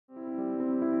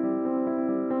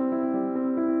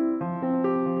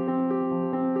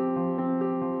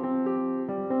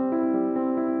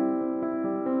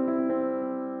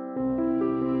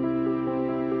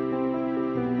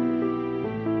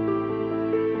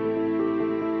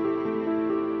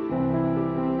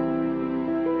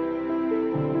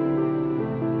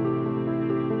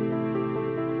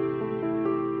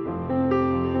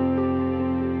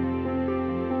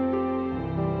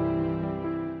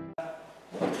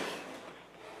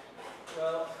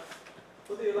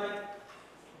like,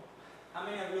 how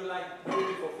many of you like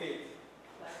beautiful feet?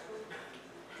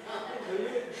 Do you?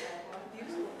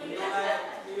 Do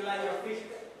you like your feet?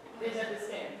 Didn't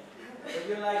understand. Do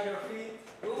you like your feet?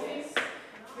 Movies?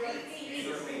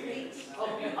 Your feet.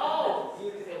 Oh,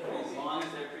 Beautiful feet. As long as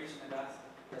they're preaching the gospel.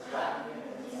 That's right.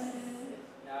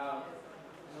 Now, I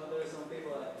know there are some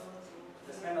people that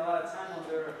spend a lot of time on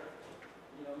their,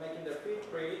 making their feet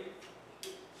pretty.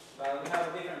 But we have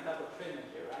a different type of treatment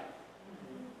here, right?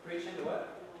 Preaching the what?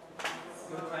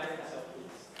 Good tidings of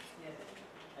peace.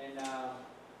 And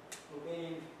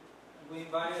we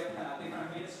invited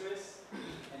different ministries,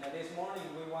 and this morning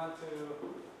we want to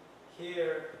hear,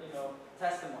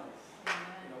 testimonies.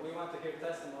 We want to hear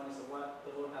testimonies of what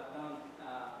the Lord has done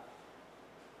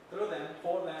through them,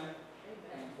 for them,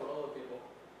 and for other people.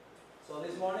 So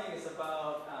this morning is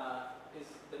about is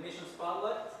the mission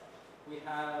spotlight. We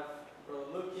have Brother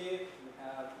Luke, we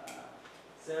have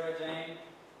Sarah Jane,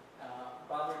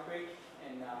 Butler Creek,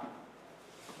 and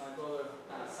my brother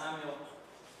Samuel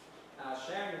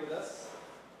sharing with us.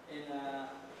 And I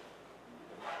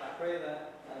pray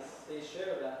that as they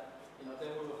share that, they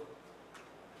will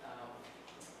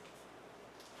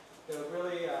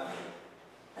really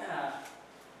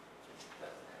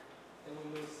they will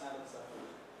lose sight of suffering.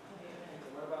 So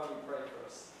what about we pray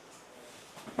first?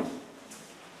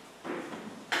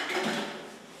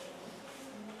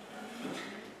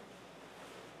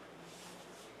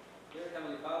 Dear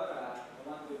Heavenly Father, I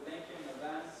want to thank you in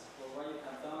advance for what you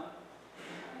have done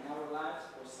in our lives,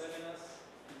 for saving us,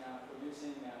 and for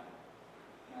using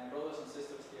my brothers and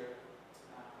sisters here.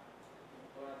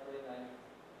 Lord, I pray that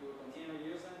you will continue to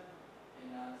use them, and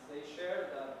as they share,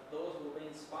 that those will be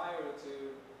inspired to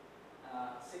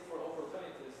seek for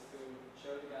opportunities to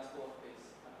share the gospel of peace.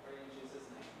 I pray in Jesus'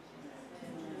 name.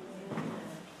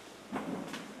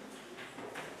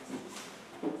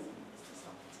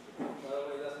 By the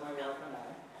way, that's my wife and I.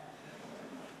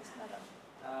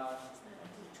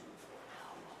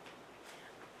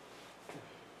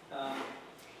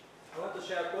 I want to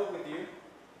share a quote with you.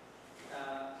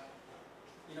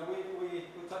 We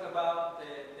talk about the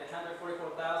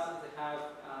 144,000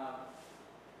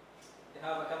 they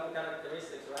have a couple of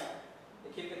characteristics, right?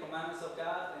 They keep the commandments of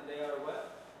God, and they are what?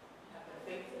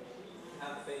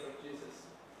 Have the faith of Jesus.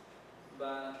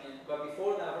 But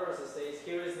before that verse it says,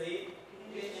 here is the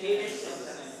patience of the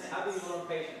saints. How do you learn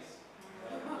patience?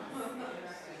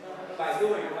 By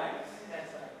doing, right?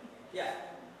 Yeah.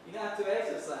 You have to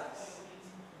exercise.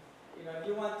 If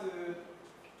you want to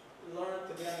learn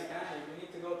to be a mechanic, you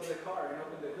need to go to the car and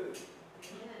open the hood.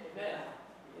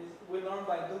 We learn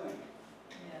by doing.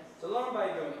 So learn by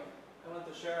doing. I want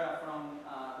to share from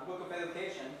the book of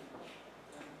education.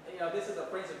 This is a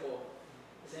principle.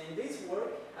 It's in this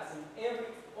work, as in every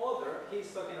other,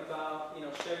 he's talking about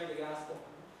sharing the gospel.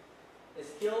 A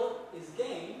skill is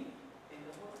gained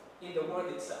in the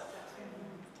work itself.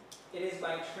 It is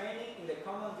by training in the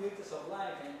common duties of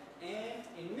life and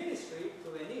in ministry to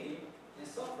the needy and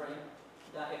suffering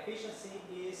that efficiency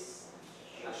is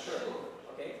assured.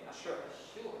 Okay, assured.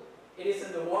 It is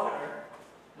in the water,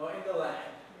 not in the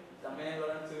land, that men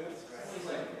learn to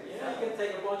swim. You can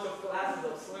take a bunch of classes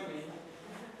of swimming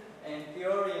and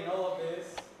theory and all of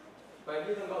this, but if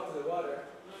you don't go to the water,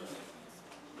 nothing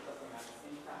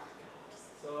happens.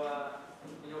 So,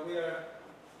 we are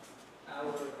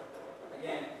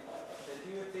again, the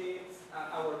duty,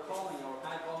 our calling, our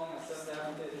high calling as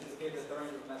self-evident is to give the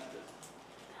third messages.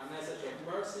 A message of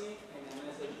mercy and a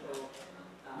message of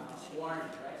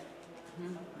warning, right?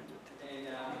 And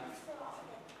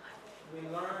we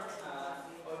learn,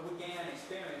 or we gain an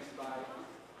experience by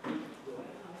doing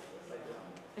it.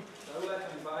 So I would like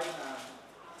to invite my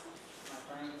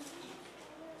friend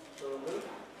Luke,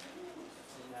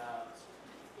 and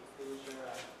he will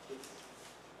share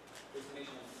his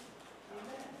mission.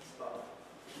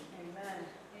 Amen.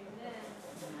 Amen.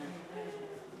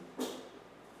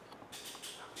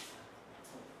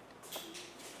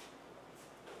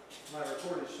 My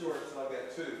report is short, so I've got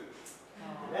two.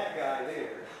 That guy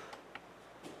there,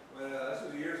 this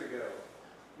was years ago.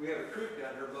 We have a creek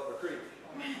down here, Butler Creek.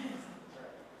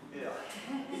 Yeah.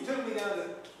 He took me down to.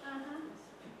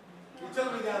 He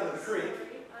took me down to the creek.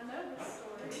 I know this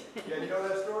story. Yeah, you know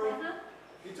that story?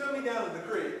 He took me down to the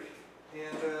creek,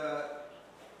 and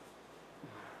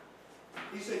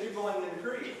he said, "You're going in the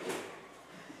creek."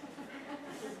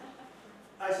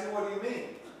 I said, "What do you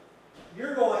mean?"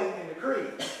 "You're going in the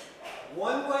creek,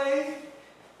 one way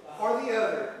or the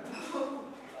other."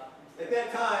 At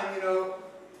that time, you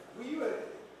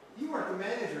weren't the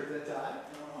manager at that time.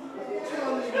 You're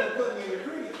telling me you're going to put me in the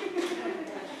creek.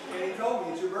 And he told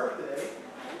me, "It's your birthday,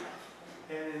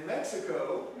 And in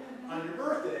Mexico, on your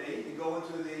birthday, you go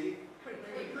into the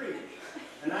creek.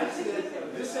 And I said,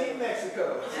 this ain't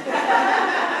Mexico.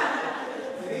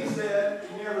 And he said,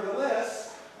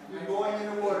 nevertheless, you're going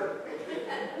in the water.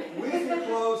 With your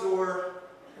clothes or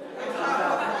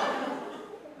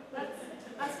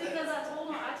That's because I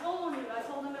told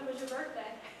him it was your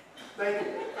birthday. thank you.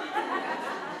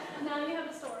 Now you have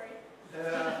a story.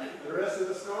 The rest of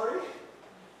the story,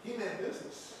 he meant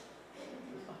business.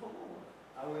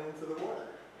 I went into the water.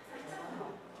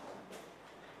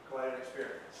 Quite an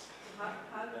experience.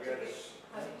 How did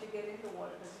you get into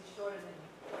water? Because he's shorter than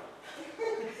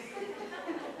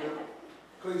you.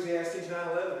 Ecclesiastes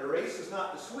 9:11, the race is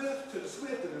not to the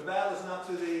swift, and the battle is not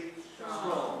to the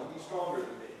strong. Be stronger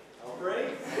than me. I'll pray.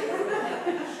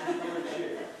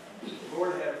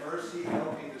 Lord, have mercy.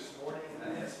 Help me this morning. I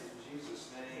ask in Jesus'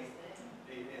 name.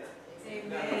 Amen.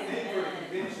 Now, the theme for the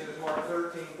convention is Mark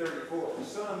 13:34. The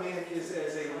Son of Man is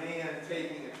as a man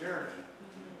taking a journey.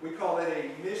 We call it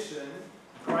a mission.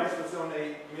 Christ was on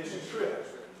a mission trip.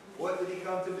 What did he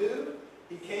come to do?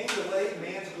 He came to lay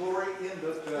man's glory in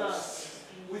the dust.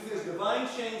 With his divine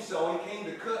chainsaw, he came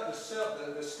to cut the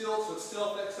stilts of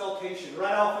self-exaltation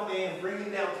right off of man and bring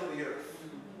him down to the earth.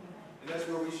 And that's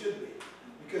where we should be.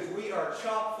 Because we are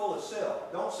chock full of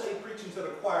self. Don't say preaching to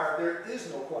the choir. There is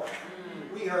no choir.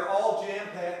 We are all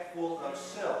jam-packed full of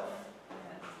self,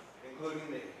 including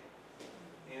me.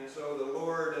 And so the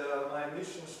Lord, my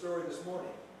mission story this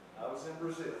morning, I was in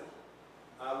Brazil.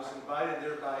 I was invited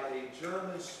there by a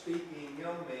German-speaking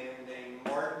young man named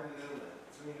Martin Newman.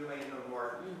 Some of you may know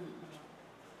Martin.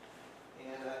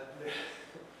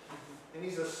 And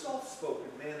he's a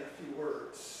soft-spoken man of few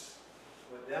words.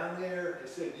 Went down there, they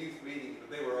said youth meeting, but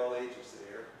they were all ages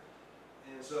there.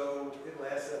 And so it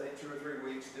lasted, I think, 2 or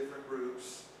 3 weeks, different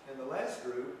groups. And the last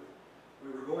group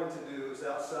we were going to do was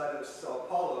outside of Sao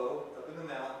Paulo, up in the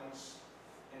mountains,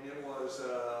 and it was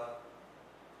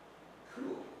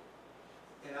cool.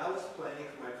 And I was planning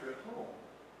for my trip home.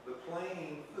 The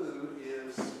plane food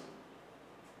is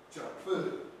junk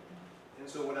food. And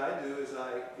so what I do is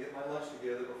I get my lunch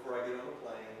together before I get on the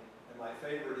plane, and my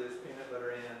favorite is peanut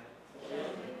butter and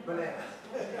banana.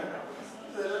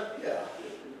 Yeah.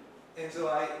 And so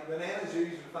bananas are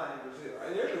usually found in Brazil,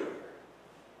 right? Everywhere.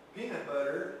 Peanut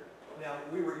butter. Now,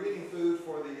 we were getting food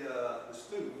for the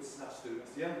students, not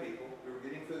students, the young people. We were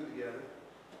getting food together.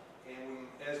 And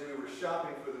as we were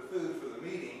shopping for the food for the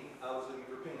meeting, I was looking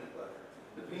for peanut butter.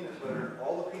 The peanut butter,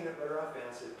 all the peanut butter I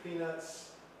found said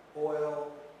peanuts,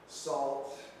 oil,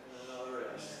 salt, and all the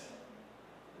rest.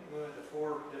 We went to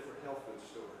 4 different health food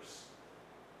stores,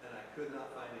 and I could not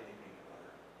find any peanut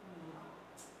butter.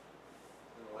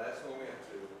 And the last one we went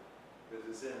to, because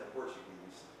it's in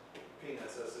Portuguese,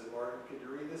 peanuts. I said, Martin, could you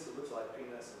read this? It looks like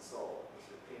peanuts and salt. He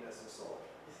said, peanuts and salt.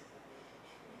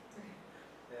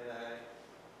 And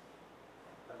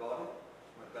I bought it,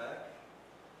 went back.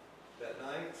 That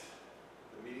night,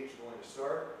 the meeting's going to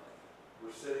start.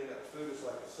 We're setting up food. It's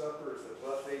like a supper. It's a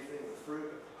buffet thing with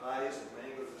fruit, pies, and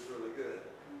mangoes. It's really good.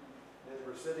 And as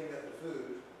we're setting up the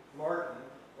food, Martin,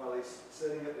 while he's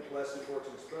setting up the blessed forks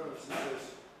and spoons, he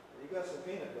says, you got some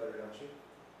peanut butter, don't you?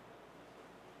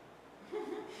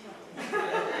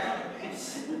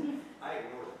 I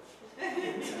ignored it.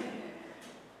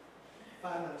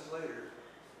 5 minutes later,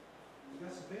 you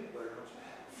got some peanut butter, don't you?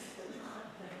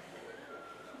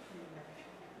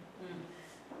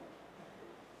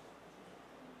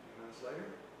 Later.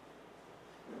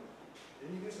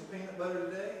 Didn't you get some peanut butter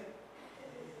today?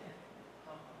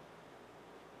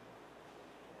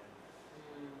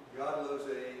 God loves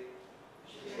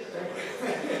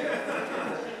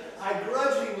I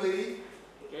grudgingly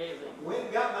went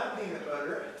and got my peanut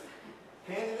butter,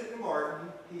 handed it to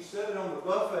Martin. He set it on the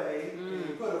buffet, and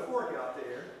he put a fork out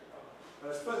there.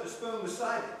 I put the spoon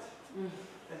beside it.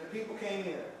 And the people came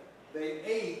in. They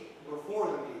ate before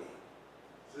the meeting.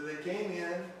 So they came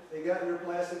in, they got their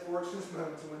plastic forks and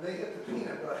spoons, and when they hit the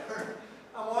peanut butter,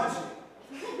 I'm watching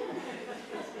it.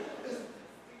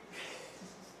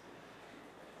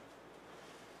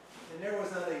 And there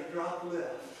was not a drop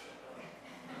left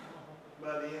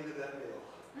by the end of that meal.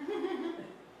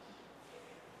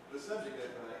 The subject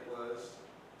that night was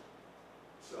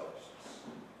selfishness.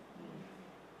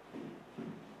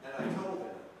 And I told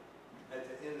them at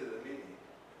the end of the meeting,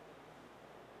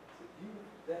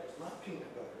 that was my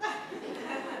peanut butter.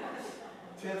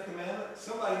 10th commandment.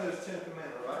 Somebody knows 10th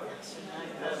commandment, right?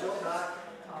 Thou shalt not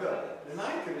covet. The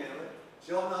 9th commandment,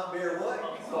 shalt not bear what?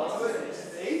 False witness.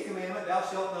 The 8th commandment, thou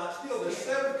shalt not steal. The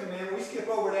 7th commandment, we skip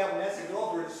over that one, that's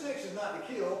adultery. The 6th is not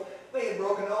to kill. they had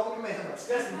broken all the commandments.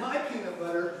 That's my peanut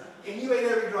butter, and you ate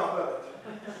every drop of it.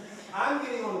 I'm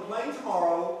getting on the plane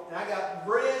tomorrow, and I got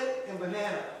bread and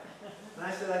banana. And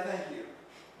I said, I thank you.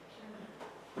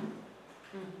 And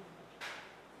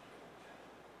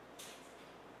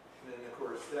then, of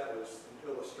course, that was an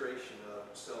illustration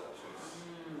of selfishness.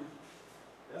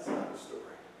 That's not the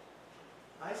story.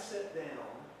 I sat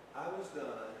down, I was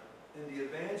done, and the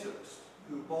evangelist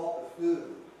who bought the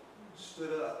food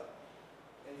stood up,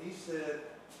 and he said,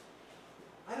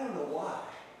 I don't know why,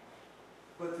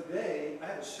 but today I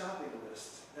have a shopping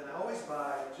list, and I always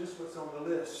buy just what's on the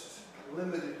list,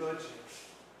 limited budget.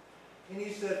 And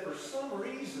he said, for some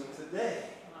reason today,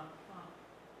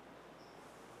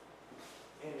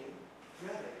 and he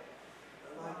got it,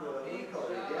 like a, what do you call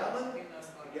it, a gallon?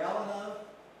 A gallon of?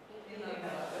 And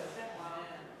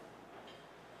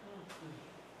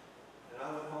I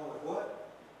went home with what?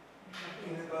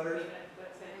 Peanut butter and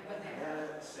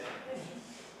banana sandwich.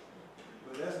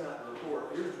 But that's not the report.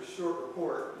 Here's the short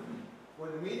report.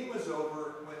 When the meeting was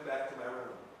over, I went back to my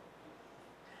room.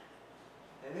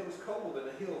 And it was cold in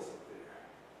the hills up there.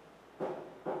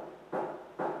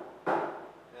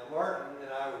 Now Martin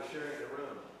and I were sharing a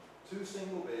room. 2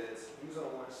 single beds. He was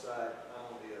on one side, I'm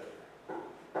on the other.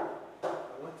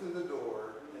 I went through the door,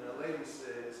 and a lady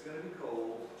said, it's going to be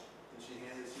cold.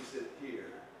 And she said,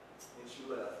 here. And she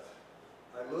left.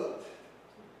 I looked,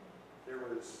 there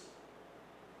was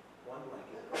one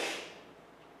blanket.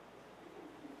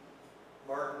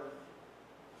 Martin,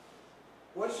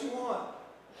 what does she want?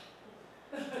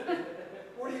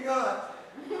 What do you got?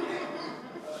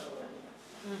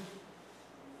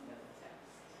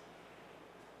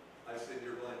 I said,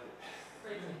 your blanket.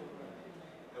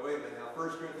 Now wait a minute, now 1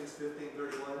 Corinthians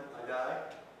 15:31, I die?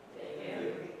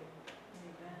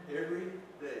 Every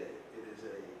day it is a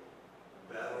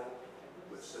battle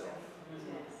with self.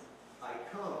 I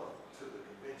come to the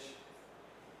convention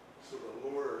so the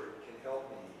Lord can help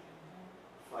me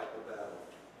fight the battle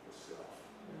with self.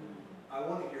 I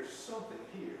want to hear something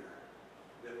here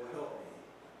that will help me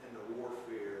in the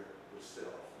warfare with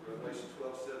self. Revelation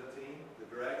 12:17, the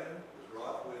dragon was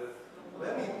wrought with.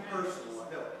 Let me personal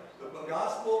help. The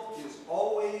gospel is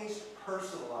always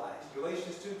personalized.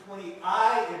 Galatians 2:20,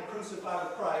 I am crucified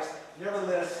with Christ,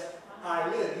 nevertheless I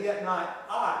live, yet not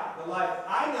I. The life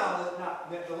I now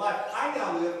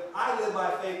live, I live by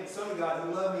faith in the Son of God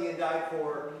who loved me and died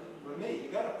for me.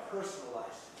 You've got to personalize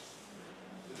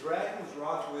it. The dragon was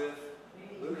wrought with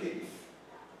Luke Eve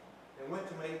and went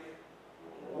to make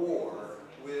war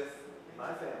with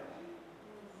my family.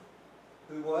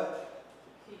 Who what?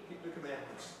 Keep the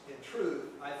commandments. In truth,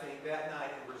 I think that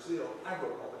night in Brazil, I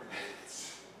broke all the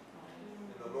commandments.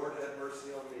 And the Lord had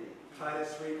mercy on me.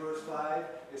 Titus 3 verse 5,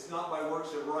 it's not by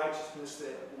works of righteousness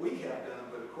that we have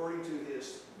done, but according to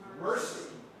His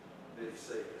mercy that He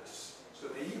saved us. So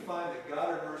may you find that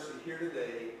God of mercy here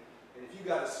today, and if you've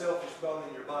got a selfish bone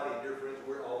in your body, dear friends,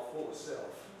 we're all full of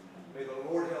self. May the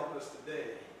Lord help us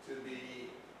today to be,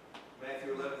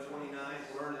 Matthew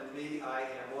 11:29, learn in me, I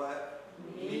am what?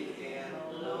 Meek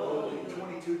and lowly.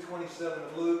 22:27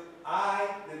 of Luke, I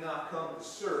did not come to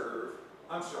serve.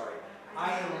 I'm sorry.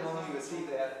 I am among you as he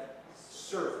that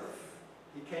serveth.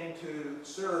 He came to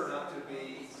serve, not to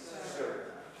be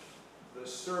served. The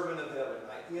servant of heaven.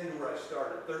 I end where I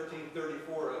started.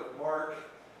 13:34 of Mark.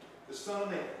 The Son of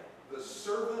Man, the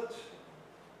servant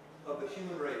of the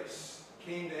human race,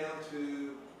 came down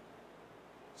to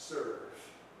serve.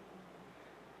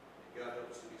 God help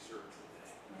us to be servants today.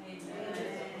 Amen.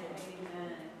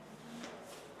 Amen.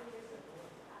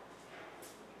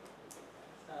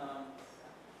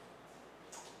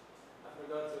 I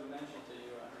forgot to mention to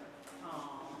you,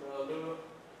 Brother Lou,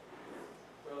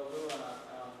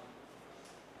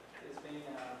 he's been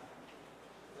a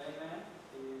layman.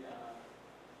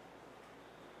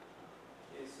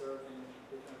 He served in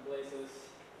different places,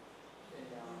 and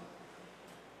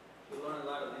you learn a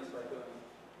lot of things by doing.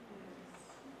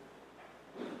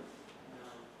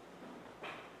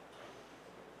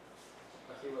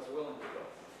 But he was willing to go,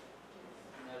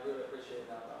 and I really appreciate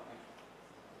that about him.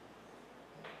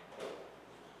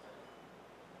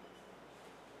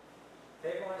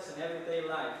 Faithfulness in everyday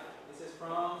life. This is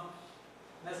from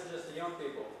Messages to Young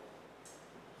People,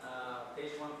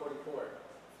 page 144.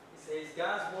 It says,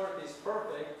 God's work is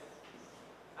perfect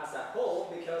as a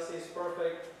whole because He's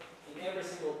perfect in every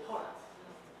single part.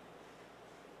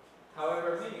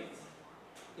 However, means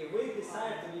if we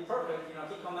decide to be perfect, He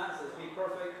commands us to be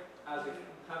perfect as the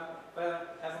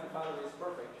Heavenly Father is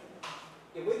perfect.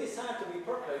 If we decide to be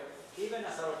perfect, even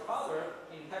as our Father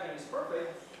in heaven is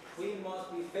perfect, we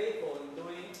must be faithful in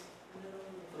doing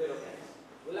little things.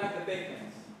 We like the big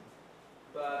things.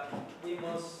 but we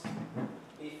must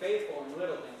be faithful in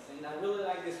little things. And I really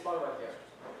like this part right here.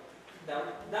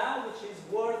 That which is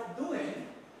worth doing,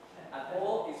 at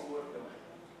all is worth doing.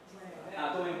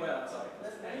 Doing well, sorry.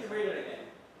 Let me read it again.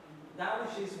 That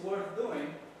which is worth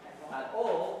doing, at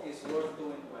all is worth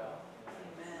doing well.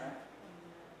 Right?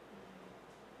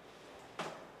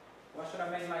 Why should I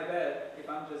make my bed if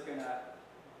I'm just gonna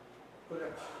put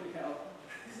it,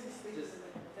 just,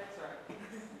 That's right.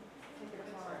 Take it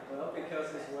apart. well, because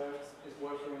it's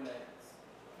worth doing it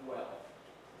well.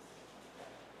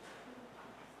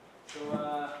 So,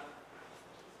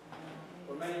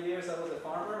 for many years I was a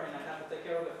farmer and I had to take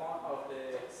care of the farm, of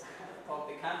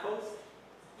the compost,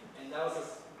 and that was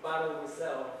a battle with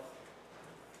self.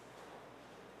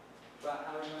 But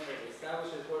I remember this, that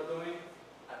which is worth doing,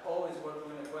 always worth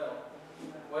doing it well.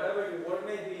 Whatever your work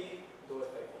may be, do it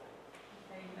faithfully.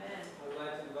 Amen. I would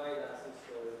like to invite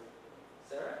Sister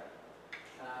Sarah.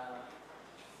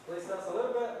 Please tell us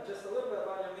just a little bit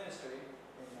about your ministry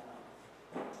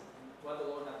and what the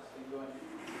Lord has been doing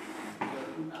in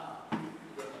your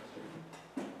ministry.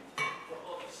 For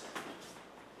others.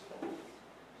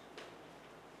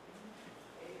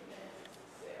 Amen.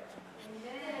 Sarah.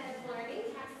 Amen. Good morning.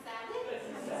 Happy Sabbath.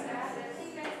 Happy Sabbath. How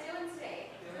you guys doing today?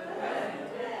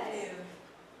 Good.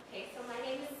 Okay, so my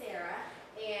name is Sarah,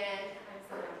 and I'm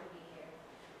so happy to be here.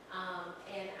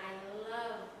 And I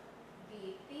love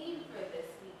the theme for this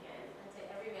weekend, Unto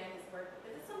Every Man His Work,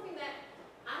 because it's something that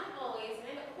I've always,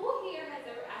 and I know, who here has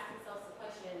ever asked themselves the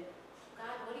question,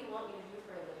 God, what do you want me to do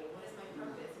for a living? What is my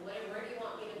purpose? Where do you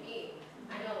want me to be?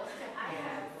 I know I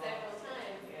have several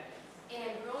times.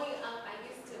 And growing up, I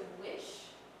used to wish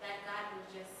that God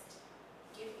would just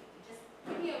give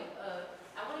me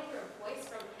I want to hear a voice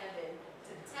from heaven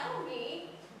to tell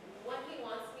me what He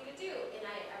wants me to do. And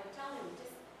I would tell Him,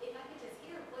 if I could just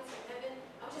hear a voice from heaven,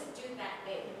 I'll just do that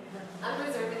thing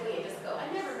unreservedly and just go. I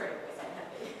never heard a voice from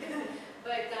heaven.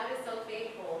 But God is so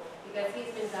faithful because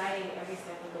He's been guiding every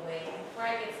step of the way. And before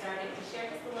I get started, to share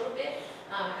just a little bit,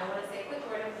 I want to say a quick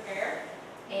word of prayer.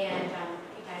 And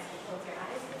you guys can close your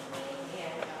eyes with me,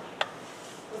 and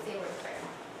we'll say a word of prayer.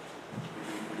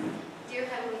 Dear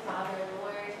Heavenly Father,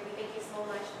 Lord, we thank you so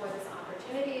much for this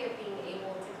opportunity of being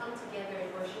able to come together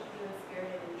and worship you in spirit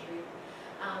and in truth.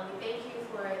 We thank you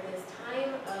for this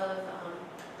time of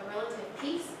a relative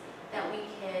peace that we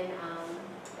can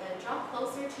draw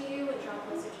closer to you and draw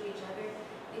closer to each other.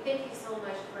 We thank you so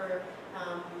much for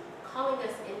calling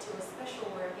us into a special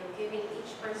work and giving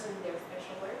each person their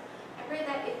special work. I pray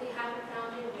that if we haven't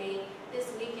found you,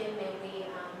 this weekend, may we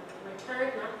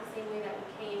return not the same way that we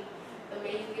came, but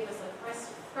may you give us a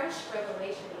fresh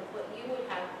revelation of what you would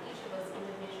have each of us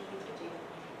individually to do.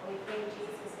 And we pray in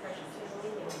Jesus' precious and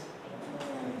holy name.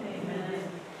 Amen.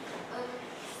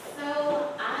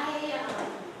 So I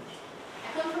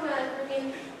come from a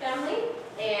Caribbean family,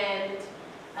 and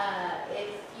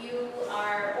if you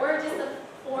are, or just a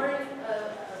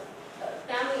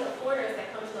family of foreigners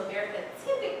that come to America,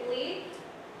 typically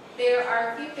there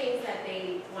are a few things that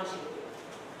they want you to do.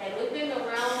 And within the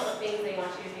realm of things they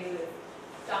want you to do is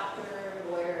doctor,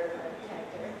 lawyer,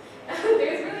 architect.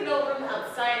 There's really no room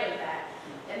outside of that.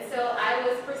 And so I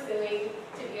was pursuing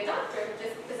to be a doctor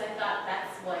just because I thought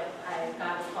that's what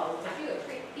God was calling me to do, a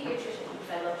pediatrician,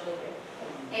 because I love children.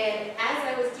 And as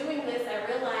I was doing this, I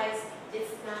realized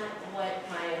it's not what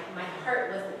my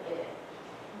heart wasn't in it.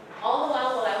 All the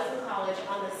while I was in college,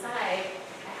 on the side,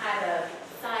 I had a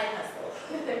side hustle.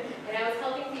 And I was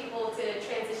helping people to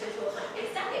transition to a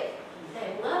plant-based diet. And I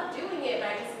loved doing it, but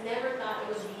I just never thought it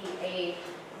would be a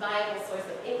viable source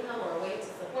of income or a way to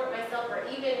support myself, or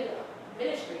even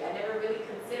ministry. I never really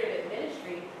considered it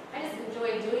ministry. I just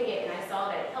enjoyed doing it, and I saw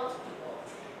that it helped people.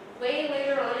 Way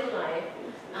later on in life,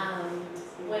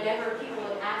 whenever people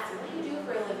would ask, what do you do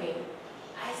for a living?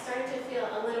 I started to feel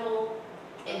a little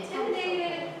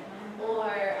intimidated or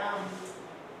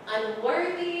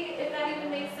unworthy, if that even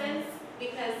makes sense,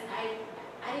 because I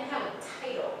didn't have a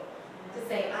title to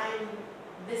say I'm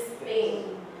this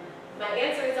thing. My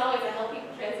answer is always I help people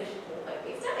transition to a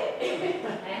plant-based diet.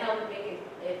 And I help make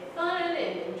it fun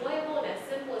and enjoyable and as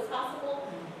simple as possible.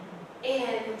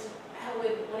 And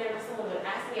whenever someone would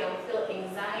ask me, I would feel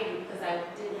anxiety because I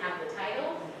didn't have the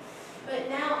title. But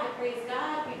now I praise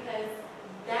God because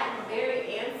that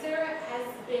very answer has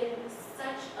been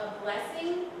such a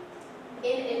blessing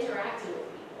in interacting with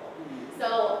people.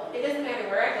 So it doesn't matter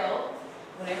where I go,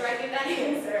 whenever I give that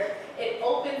answer, it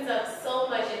opens up so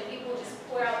much and people just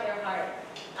pour out their heart.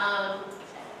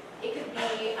 It could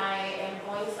be I am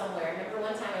going somewhere. I remember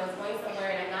one time I was going somewhere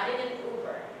and I got in an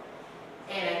Uber.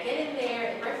 And I get in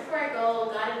there, and right before I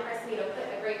go, God impressed me to put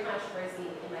a great controversy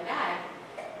in my bag.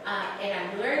 And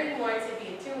I'm learning more to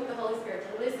be in tune with the Holy Spirit,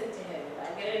 to listen to Him. If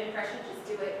I get an impression, just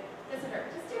do it. It doesn't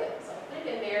hurt, just do it. So I put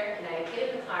it in there, and I get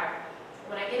in the car.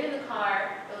 When I get in the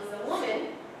car, it was a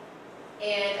woman,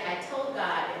 and I told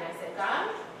God, and I said, God,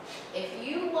 if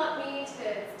you want me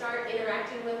to start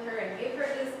interacting with her and give her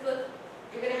this book,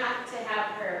 you're going to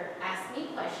have her ask me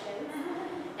questions,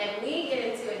 and we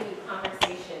get into a new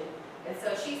conversation. And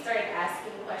so she started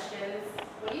asking questions,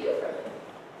 what do you do for a living?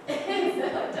 And so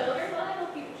I told her, well, I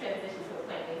help people transition to a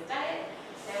plant-based diet.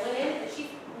 And I went in, and she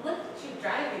was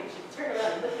driving, she turned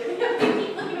around and looked at me, I'm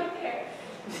keep looking up there.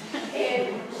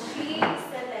 And she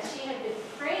said that she had been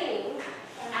praying,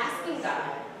 asking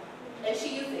God, and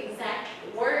she used the exact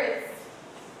words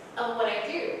of what I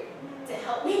do to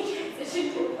help me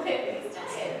transition to a plant-based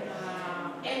diet.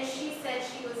 And she said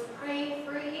she was praying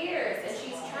for years, and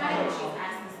she's tried, and she's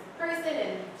asked this person,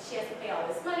 and she has to pay all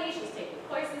this money, she's taking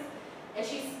courses, and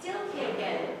she still can't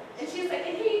get it. And she's like,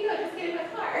 and here you go, just get in my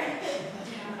car.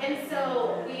 And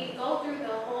so we go through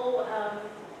the whole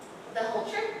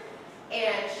trip,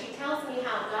 and she tells me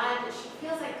how she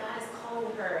feels like God is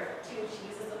calling her to, she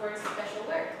uses the word special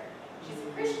work. She's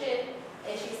a Christian,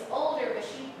 and she's older, but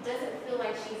she doesn't feel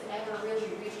like she's ever really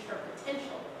reached her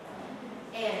potential.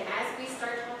 And as we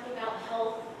start talking about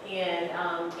health and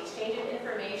exchanging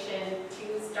information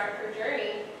to start her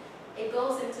journey, it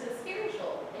goes into the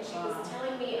spiritual. And she was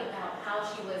telling me about how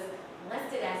she was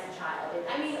molested as a child. And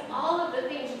I mean, all of the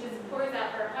things, she just pours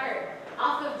out her heart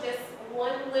off of just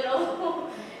one little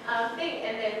thing.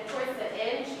 And then towards the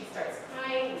end, she starts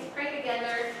crying, we pray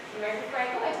together. And right before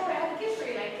I go, I told her I have a gift for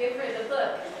you, and I give her the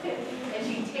book. And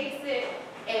she takes it,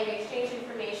 and we exchange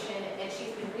information, and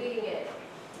she's been reading it.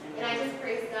 And I just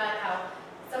praise God how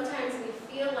sometimes we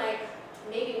feel like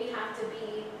maybe we have to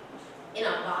be in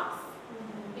a box.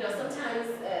 You know, sometimes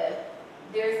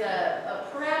there's a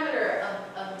parameter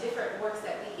of different works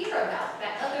that we hear about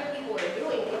that other people are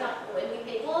doing, and we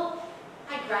think, well,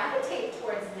 I gravitate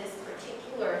towards this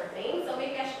particular thing, so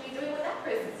maybe I should be doing what that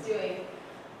person's doing.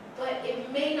 But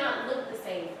it may not look the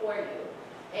same for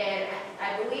you. And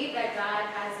I believe that God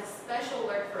has a special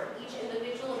work for each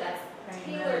individual that's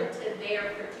tailored to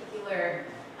their particular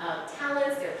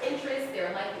talents, their interests,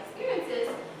 their life experiences.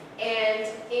 And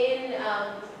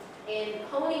in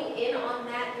honing in on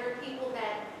that, there are people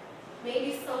that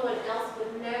maybe someone else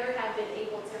would never have been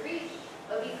able to reach,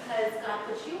 but because God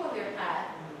put you on their path,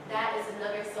 that is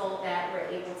another soul that we're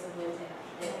able to win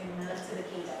to the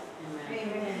kingdom.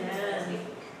 Amen.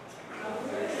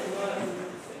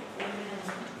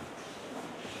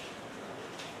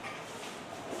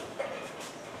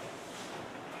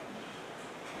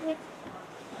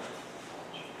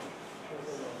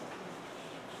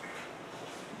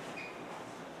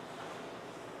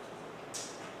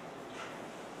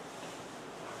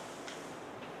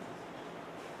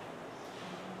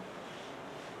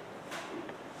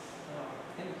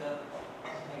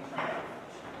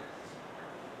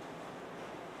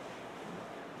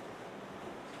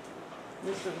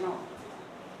 This was wrong.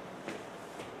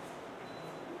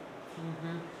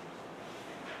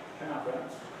 Turn off,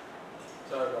 right?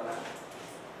 Sorry about that.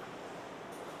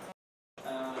 I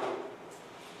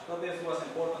thought this was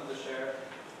important to share.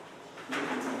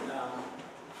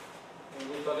 When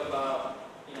we talk about,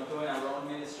 doing our own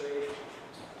ministry,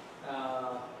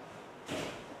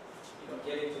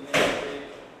 getting to ministry,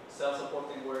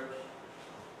 self-supporting work.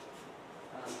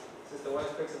 Sister White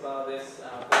speaks about this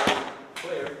very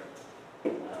clear. I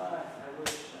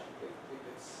wish we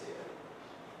could see it.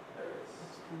 There it is.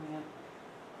 It's coming up.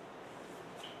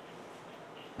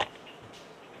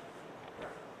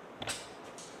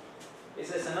 It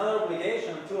says another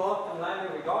obligation too often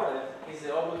lightly regarded is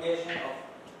the obligation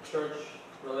of church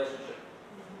relationship.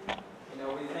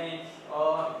 We think,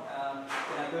 can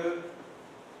I do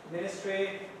ministry?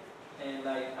 And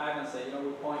like Ivan said,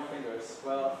 we point fingers.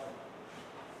 Well,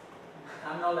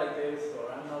 I'm not like this,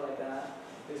 or I'm not like that.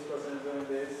 This person is doing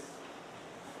this.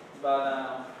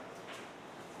 But,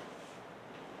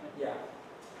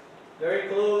 very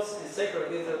close and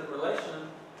sacred is the relation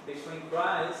between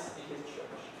Christ and His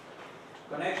church.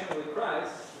 Connection with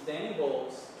Christ then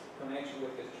involves connection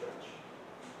with His church.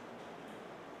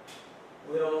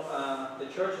 The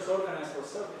church is organized for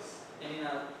service. And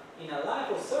in a life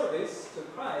of service to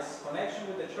Christ, connection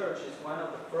with the church is one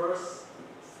of the first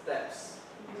steps.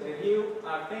 So if you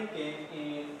are thinking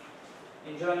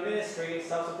in joint ministry,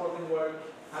 self-supporting work,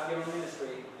 have your own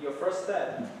ministry, your first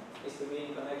step is to be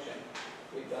in connection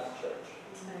with God's church.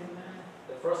 Amen.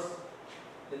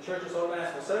 The church is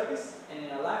organized for service, and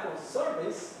in a life of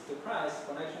service to Christ,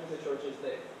 connection with the church is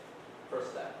the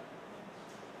first step.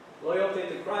 Loyalty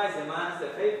to Christ demands the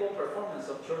faithful performance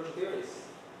of church duties.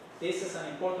 this is an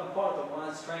important part of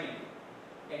one's training.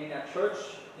 And in a church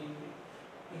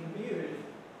imbued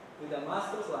with a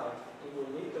master's life, it will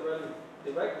lead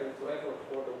directly to effort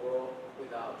for the world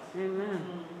without.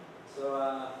 Amen. So,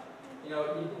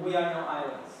 we are no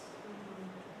islands.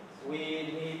 We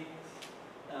need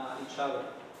each other.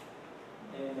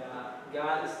 And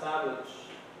God established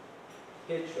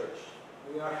His church.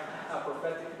 We are a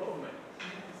prophetic movement.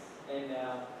 And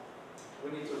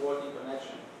we need to work in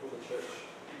connection with the church.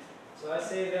 So I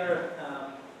say there,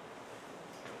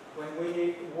 when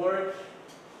we work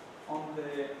on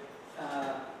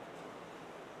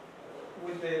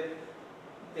with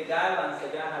the guidelines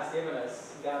that God has given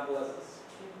us, God bless us.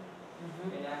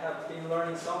 And I have been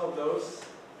learning some of those,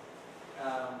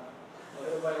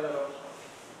 little by little.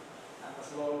 I'm a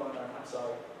slow learner, I'm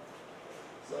sorry.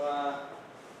 So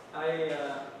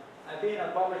I've been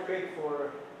at Butler Creek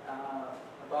for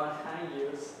about 9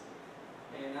 years,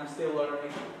 and I'm still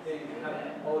learning. I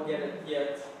haven't all get it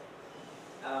yet.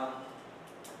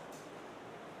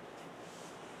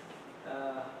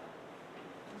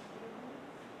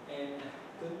 In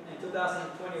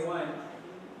 2021,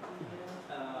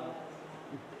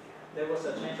 there was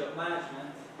a change of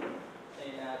management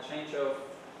and a change of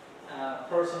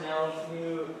personnel,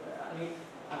 new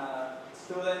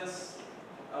students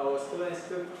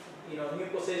took new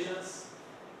positions,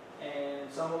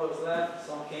 and some of us left,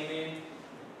 some came in,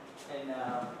 and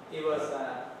it was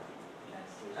a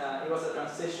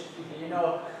transition. You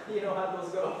know how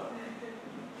those go.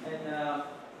 And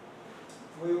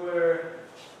we were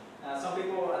some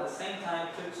people at the same time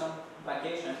took some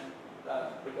vacation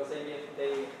because they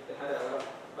had a lot of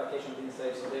vacation being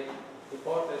saved, so they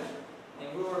departed,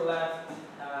 and we were left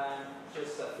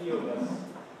just a few of us,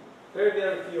 very,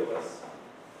 very few of us.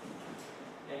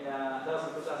 And that was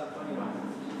in 2021.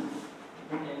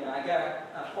 And I got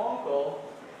a phone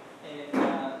call, and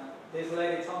this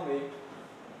lady told me,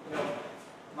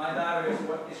 my daughter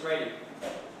is ready,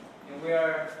 and we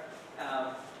are.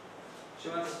 She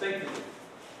wants to speak to you.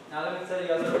 Now let me tell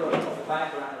you a little bit of the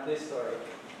background of this story.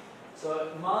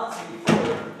 So months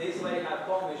before this lady had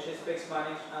called me, she speaks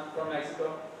Spanish. I'm from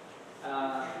Mexico.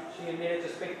 She needed to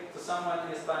speak to someone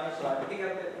in Spanish, so I picked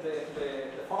up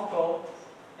the phone call,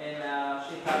 and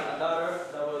she had a daughter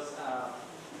that was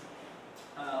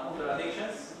under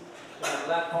addictions. She had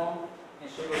left home, and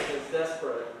she was just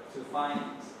desperate to find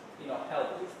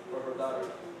help for her daughter.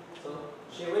 So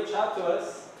she reached out to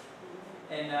us,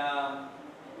 and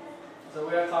so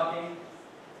we are talking,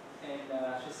 and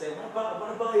she said, "What about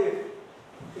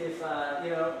if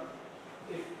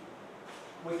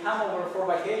we come over for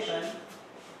vacation?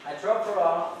 I drop her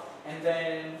off, and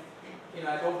then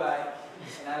I go back,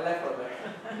 and I left her there."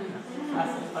 I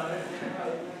said,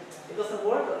 "It doesn't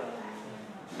work like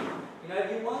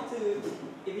that.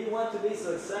 If you want to be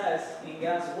success in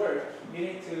God's work, you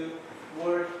need to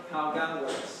work how God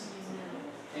works,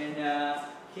 and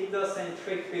He doesn't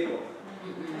trick people.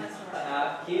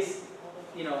 He's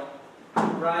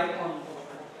right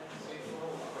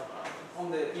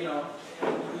on the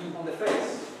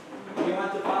face. If you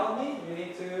want to follow me, you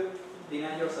need to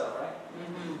deny yourself, right?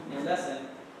 And listen,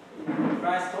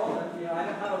 Christ told him, I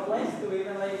don't have a place to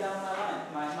even lay down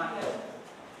my head.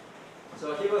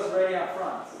 So he was ready up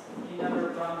front. He never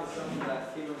promised something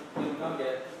that he would not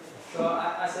get. So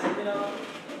I said,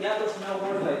 God does not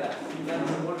work like that. God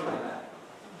doesn't work like that.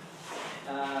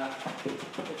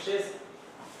 If she's,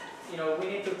 we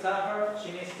need to tell her,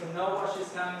 she needs to know what she's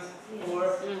coming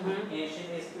for, and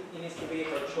it needs to be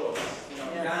her choice.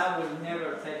 God will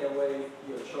never take away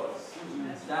your choice.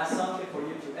 That's something for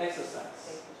you to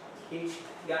exercise.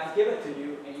 God gave it to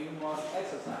you, and you must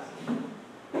exercise it.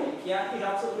 Yeah, it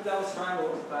helps us with our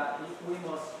struggles, but we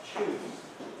must choose.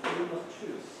 We must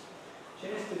choose. She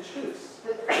needs to choose.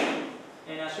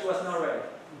 And she was not ready.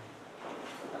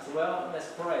 I said, well,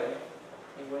 let's pray.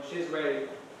 And when she's ready,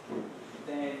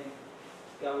 then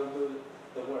God will do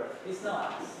the work. It's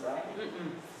not us, right?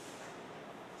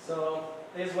 So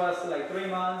this was like 3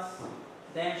 months.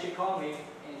 Then she called me,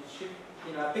 and she,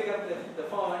 I picked up the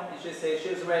phone, and she said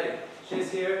she's ready.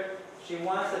 She's here. She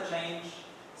wants a change.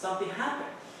 Something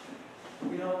happened.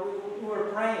 We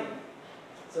were praying.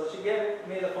 So she gave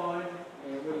me the phone,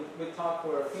 and we talked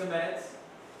for a few minutes.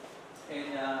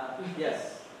 And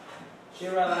yes, she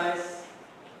realized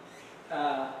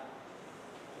that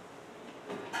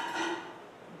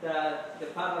the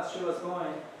path that she was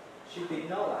going, she did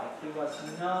not like. She was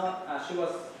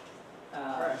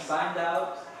signed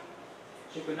out.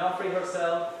 She could not free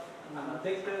herself. I'm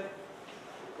addicted.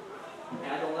 And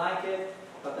I don't like it,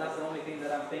 but that's the only thing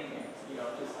that I'm thinking.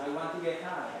 Just I want to get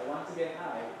high. I want to get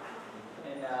high.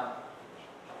 And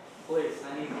please,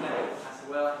 I need help. I said,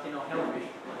 well, I cannot help you.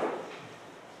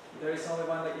 There is only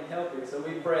one that can help you. So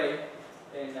we prayed,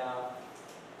 and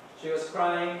she was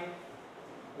crying.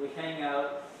 We hang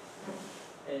out,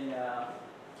 and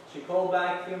she called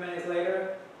back a few minutes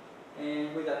later,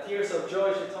 and with the tears of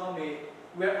joy, she told me,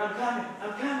 I'm coming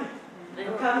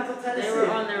to Tennessee. They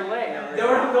were on their way. They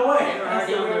were on the way. They were I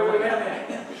said, already on their wait a way.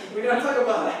 minute. We're going to talk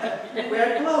about that. We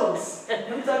are close.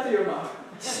 Let me talk to your mom.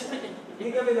 She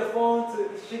gave the phone to,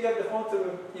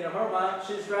 her mom.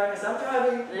 She's driving. I said, I'm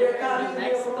driving. We're coming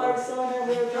here from Arizona.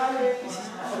 We're driving.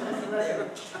 Listen,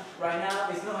 right now,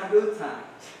 it's not a good time.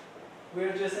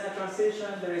 We're just in a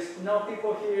transition. There is no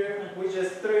people here. We're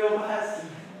just three of us.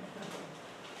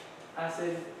 I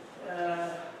said,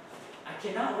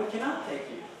 we cannot take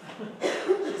you.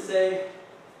 She said,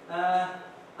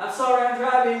 I'm sorry, I'm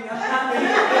driving, I'm coming.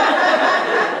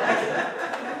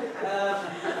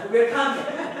 We're coming.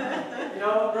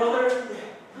 Brother,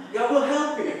 God will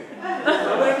help you.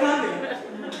 But we're coming.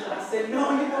 I said,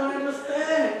 no, you don't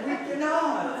understand. We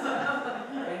cannot.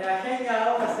 And I hang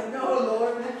out. I said, no,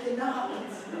 Lord, we cannot.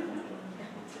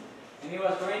 And it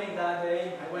was raining that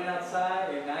day. I went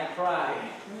outside and I cried.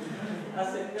 I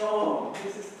said, no,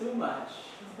 this is too much.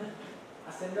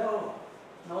 I said, no,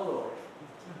 Lord.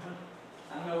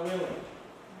 I'm not willing.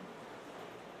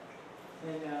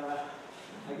 And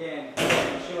again,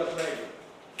 she was ready.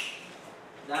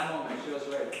 That moment, she was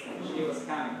ready. She was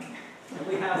coming. And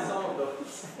we have some of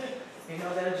those.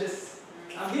 They're just,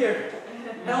 I'm here.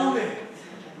 Help me.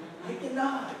 I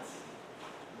cannot.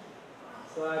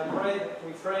 So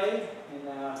we prayed, and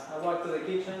I walked to the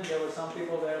kitchen. There were some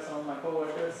people there, some of my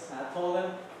coworkers. I told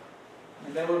them,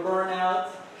 and they were burned out.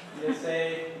 They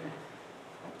say,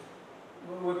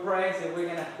 we pray, so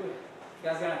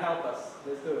God's going to help us.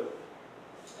 Let's do it.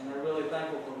 And I'm really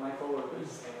thankful for my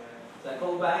coworkers. So I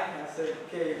called back and I said,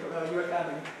 okay, you're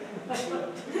coming.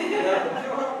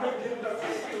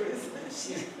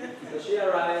 So she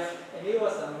arrived, and it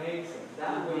was amazing.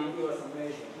 That week, it was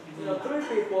amazing. 3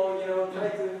 people,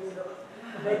 tried to,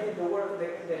 make it the work,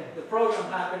 the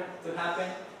program happen.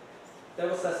 There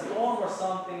was a storm or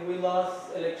something. We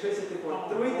lost electricity for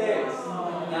 3 days.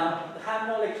 Now, to have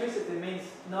no electricity means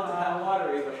not to have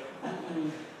water even.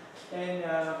 And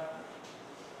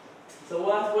so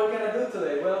what we're going to do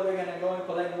today? Well, we're going to go and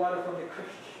collect water from the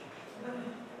creek.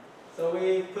 So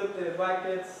we put the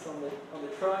buckets on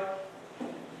the truck,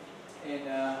 and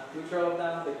we drove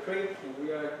down the creek, and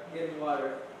we are getting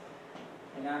water.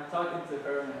 And I'm talking to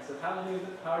her, and I said, how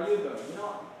are you doing?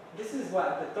 This is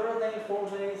what, the 3rd day,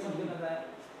 4th day, something like that.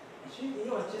 And it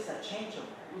was just a change of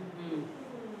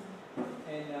her.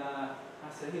 And I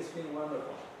said, it's been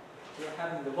wonderful. We're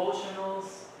having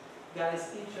devotionals. God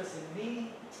is interested in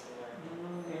me.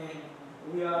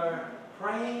 And we are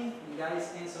praying, and God is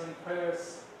answering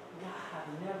prayers. God,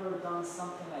 I've never done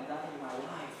something like that in my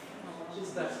life. She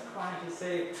starts crying. She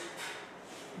says,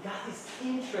 God is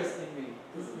interested in me.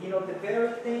 The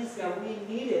very things that we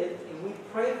needed and we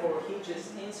prayed for, He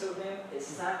just answered them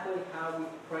exactly how we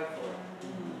prayed for.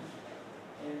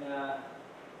 And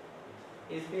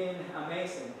it's been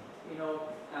amazing.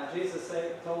 Jesus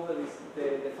told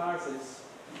the Pharisees,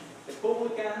 the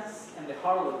publicans and the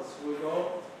harlots will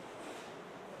go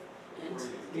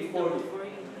before you.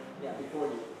 Yeah, before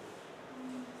you.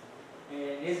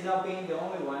 And it's not being the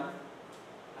only one.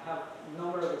 I have a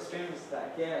number of experiences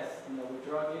that with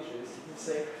drug issues, you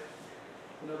say,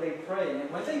 they pray, and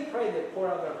when they pray, they pour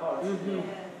out their hearts.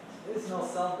 There's no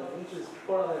something, they just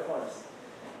pour out their hearts.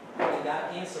 And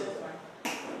God answers them,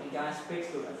 and God speaks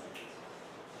to them.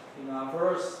 A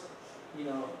verse,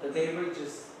 that they read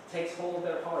just takes hold of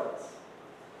their hearts,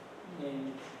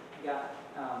 and God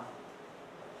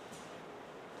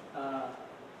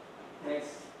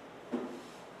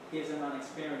gives them an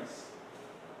experience.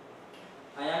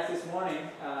 I asked this morning,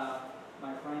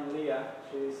 my friend Leah,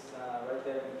 she's right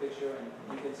there in the picture, and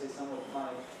you can see some of my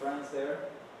friends there.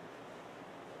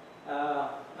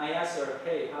 I asked her,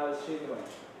 hey, how is she doing?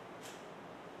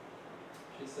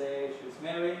 She said she's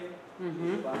married,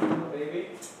 she's about to have a baby,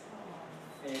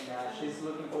 and she's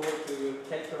looking forward to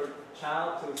take her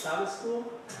child to Sabbath school.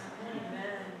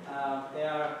 They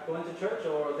are going to church,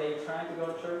 or they trying to go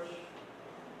to church.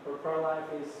 Her prayer life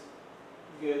is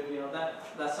good.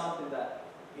 That's something that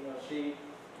she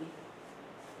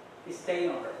is staying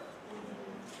on her.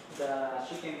 That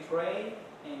she can pray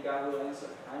and God will answer.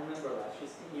 I remember that.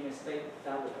 She's stayed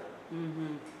that with her.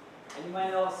 And you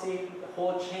might not see the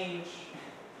whole change,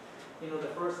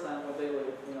 the first time when they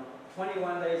live.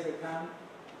 21 days they come.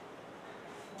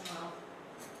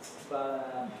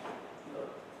 But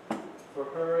for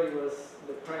her it was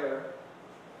the prayer,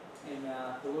 and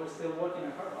the Lord's still working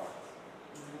in her heart.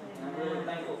 And I'm really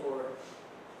thankful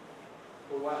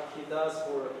for what he does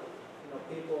for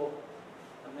people.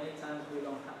 And many times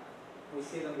we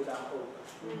see them without hope.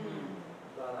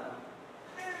 But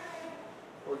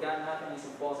for God, nothing is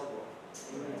impossible.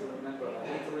 We need to remember that. We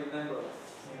need to remember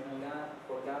that.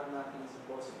 For God, nothing is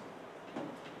impossible.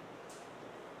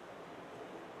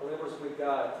 Believers with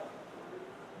God.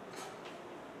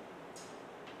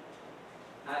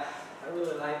 I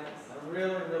really like this. I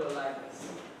really, really like this.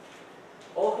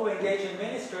 All who engage in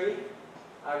ministry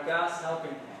are God's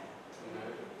helping hand.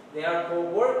 They are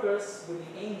co-workers with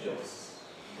the angels.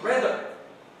 Rather,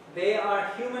 they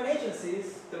are human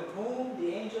agencies through whom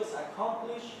the angels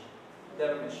accomplish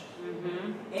their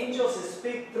mission. Angels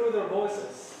speak through their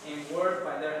voices and work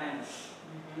by their hands.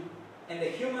 And the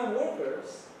human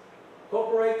workers,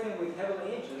 cooperating with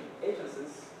heavenly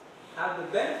agencies, have the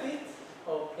benefit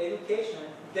of education,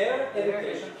 their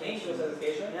education, angels'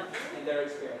 education, and their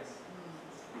experience.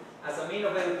 As a means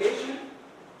of education,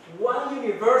 what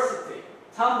university,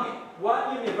 tell me,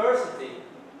 what university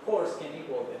course can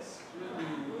equal this?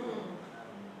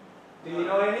 Do you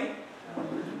know any?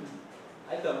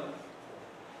 I don't.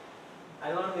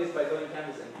 I learned this by doing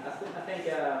canvassing. I think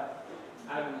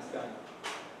Ivan is gone.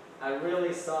 I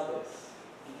really saw this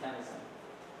in canvassing.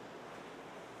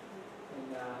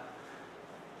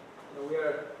 And we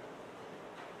are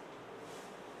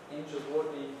angels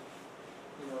working,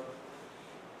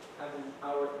 having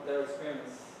their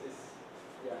experience is,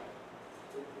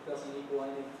 it doesn't equal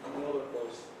any other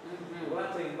course. We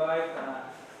want to invite my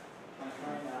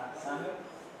friend Samuel.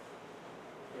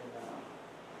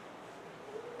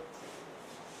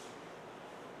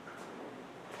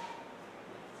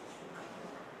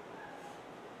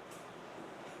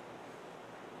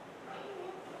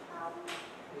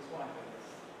 His wife, I guess.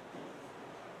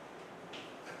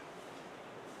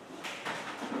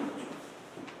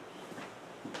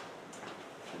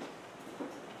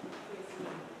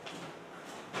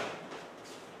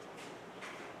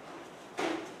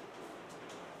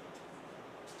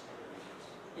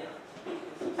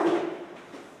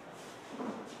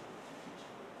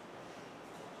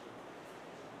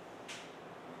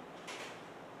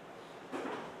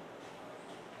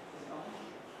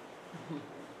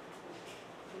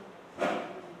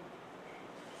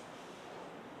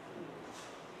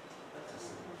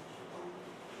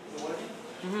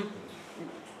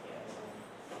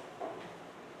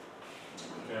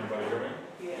 Can everybody hear me?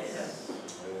 Yes.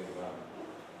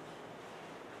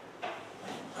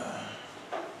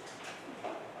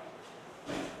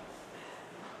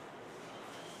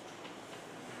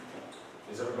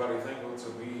 Is everybody thankful to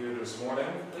be here this morning?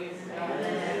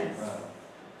 Yes.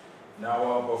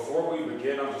 Now, before we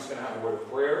begin, I'm just going to have a word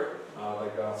of prayer,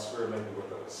 that God's Spirit may be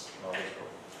with us. Let's pray.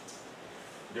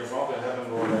 Dear Father in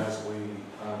heaven, Lord, as we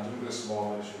do this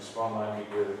small ministry spotlight, we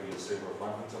pray that be a savor of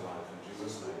life into life. In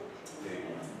Jesus' name,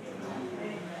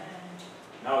 amen.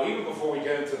 Now, even before we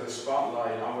get into the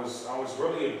spotlight, I was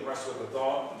really impressed with the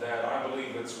thought that I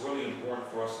believe it's really important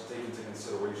for us to take into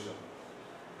consideration.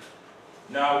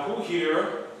 Now, who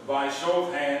here, by show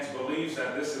of hands, believes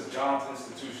that this is God's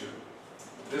institution?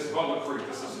 This Butler Creek,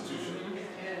 this institution?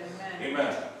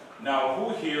 Amen. Now,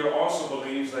 who here also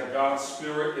believes that God's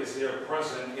Spirit is here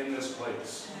present in this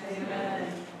place?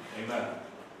 Amen. Amen.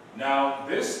 Now,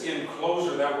 this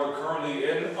enclosure that we're currently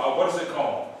in, what is it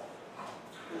called?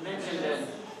 Convention.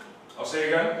 I'll say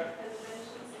again.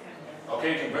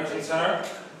 Okay, Convention Center.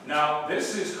 Now,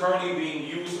 this is currently being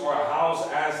used or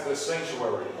housed as the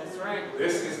sanctuary. That's right.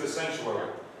 This is the sanctuary.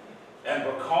 And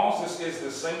because this is the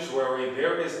sanctuary,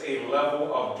 there is a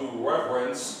level of due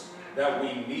reverence that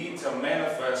we need to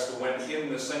manifest when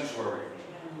in the sanctuary.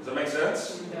 Does that make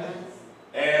sense? Yes.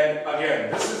 And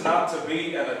again, this is not to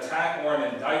be an attack or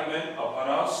an indictment upon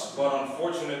us, but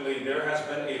unfortunately there has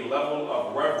been a level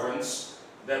of reverence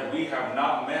that we have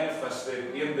not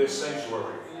manifested in this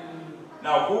sanctuary.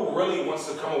 Now, who really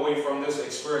wants to come away from this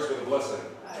experience with a blessing?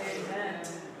 Amen.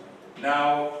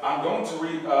 Now, I'm going to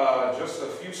read just a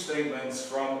few statements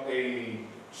from a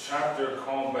chapter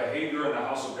called Behavior in the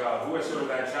House of God. Who has heard of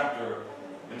that chapter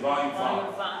in Volume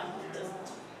 5?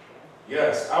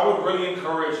 Yes, I would really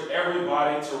encourage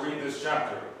everybody to read this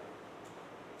chapter.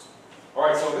 All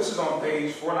right, so this is on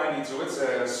page 492. It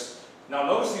says, now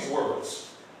notice these words.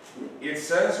 It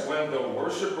says, when the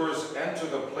worshipers enter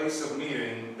the place of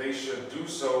meeting, they should do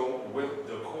so with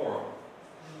decorum.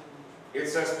 It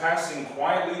says, passing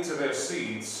quietly to their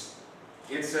seats.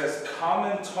 It says,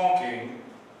 common talking,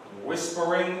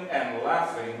 whispering, and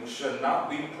laughing should not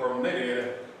be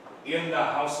permitted in the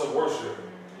house of worship.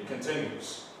 It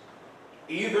continues.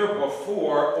 Either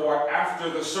before or after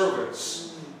the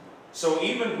service. So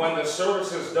even when the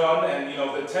service is done and, you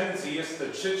know, the tendency is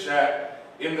to chit-chat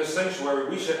in the sanctuary,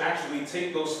 we should actually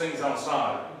take those things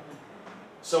outside.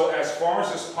 So as far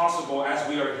as is possible, as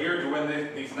we are here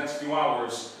during these next few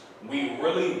hours, we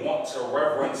really want to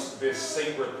reverence this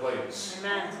sacred place.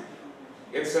 Amen.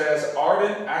 It says,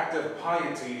 ardent, active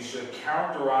piety should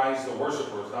characterize the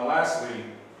worshipers. Now lastly,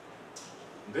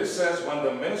 this says when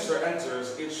the minister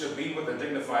enters, it should be with a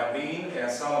dignified mien and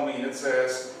solemn mien. It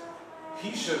says,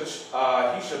 he should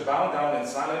bow down in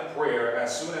silent prayer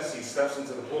as soon as he steps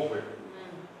into the pulpit.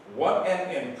 What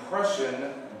an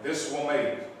impression this will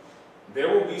make.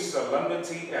 There will be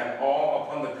solemnity and awe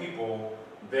upon the people.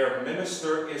 Their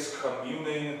minister is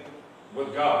communing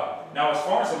with God. Now, as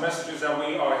far as the messages that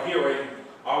we are hearing,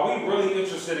 are we really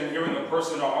interested in hearing a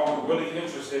person, or are we really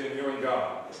interested in hearing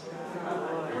God?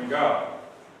 Hearing God.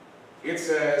 It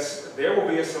says, there will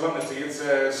be a solemnity. It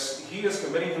says, he is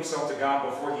committing himself to God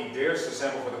before he dares to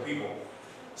sample for the people.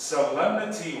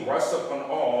 Solemnity rests upon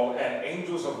all, and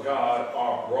angels of God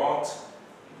are brought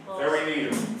very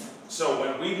near. So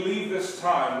when we leave this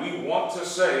time, we want to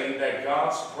say that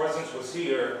God's presence was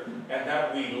here and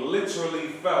that we literally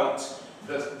felt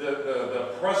the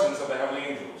presence of the heavenly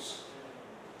angels.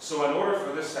 So in order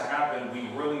for this to happen, we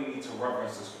really need to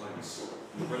reverence this place.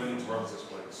 We really need to reverence this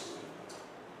place.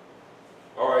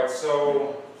 All right,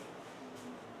 so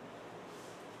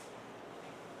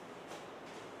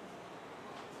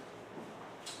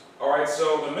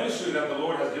the ministry that the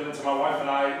Lord has given to my wife and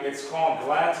I, it's called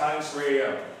Glad Times 3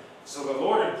 a.m. So the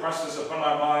Lord impressed this upon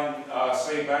my mind,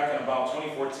 say back in about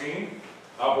 2014,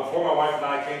 before my wife and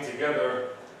I came together.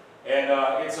 And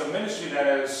it's a ministry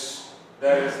that is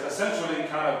essentially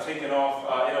kind of taken off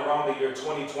in around the year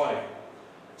 2020.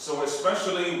 So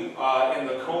especially in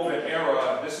the COVID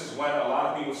era, this is when a lot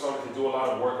of people started to do a lot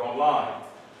of work online.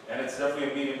 And it's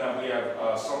definitely a medium that we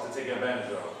have sought to take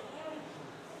advantage of.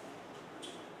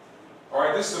 All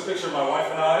right, this is a picture of my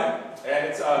wife and I, and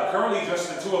it's currently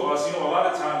just the two of us. You know, a lot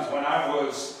of times when I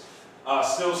was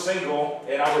still single,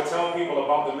 and I would tell people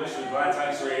about the ministry, Glad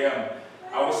Times 3 a.m.,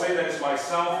 I would say that it's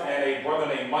myself and a brother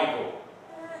named Michael.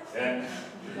 And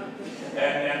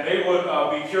they would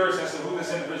be curious as to who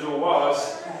this individual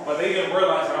was, but they didn't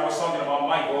realize that I was talking about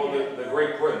Michael, the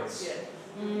great prince.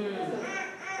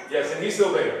 Yes, and he's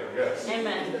still there, yes.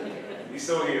 Amen. He's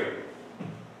still here.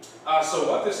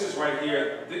 So what this is right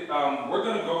here, we're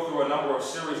going to go through a number of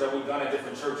series that we've done at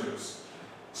different churches.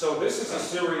 So this is a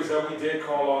series that we did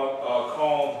called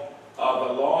The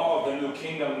Law of the New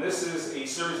Kingdom. This is a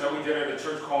series that we did at a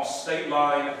church called State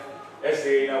Line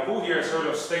SDA. Now, who here has heard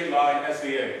of State Line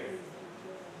SDA?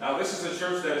 Now, this is a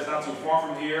church that is not too far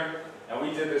from here, and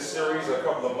we did this series a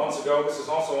couple of months ago. This is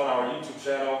also on our YouTube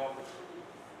channel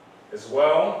as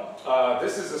well.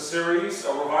 This is a series,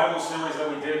 a revival series that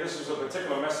we did. This was a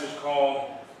particular message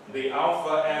called The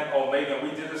Alpha and Omega.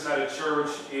 We did this at a church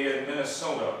in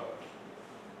Minnesota.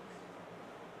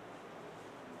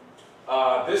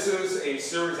 This is a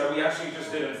series that we actually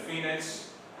just did in Phoenix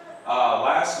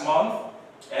last month.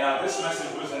 And this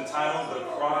message was entitled The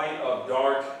Cry of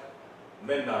Dark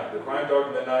Midnight. The Cry of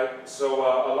Dark Midnight. So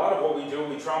a lot of what we do,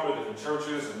 we travel to different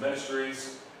churches and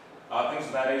ministries, things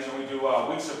of that nature. We do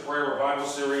Weeks of Prayer revival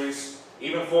series,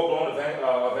 even full-blown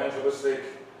evangelistic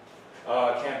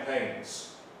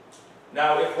campaigns.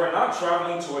 Now, if we're not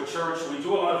traveling to a church, we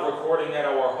do a lot of recording at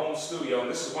our home studio. And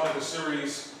this is one of the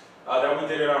series that we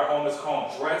did at our home. It's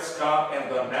called Dred Scott and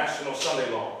the National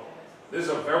Sunday Law. This is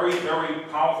a very, very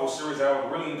powerful series that I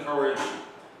would really encourage,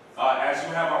 as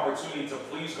you have opportunity, to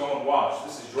please go and watch.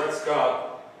 This is Dred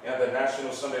Scott and the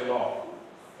National Sunday Law.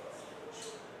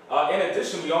 In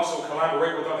addition, we also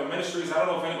collaborate with other ministries. I don't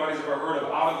know if anybody's ever heard of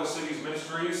Out of the Cities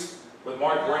Ministries with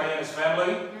Mark Brennan and his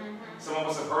family. Some of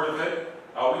us have heard of it.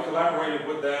 We collaborated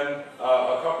with them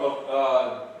a couple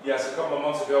of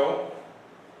months ago.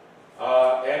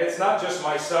 And it's not just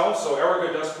myself, so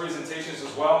Erica does presentations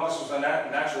as well. This was a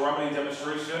natural remedy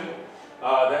demonstration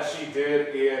that she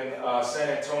did in San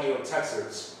Antonio,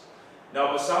 Texas.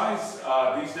 Now, besides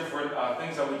these different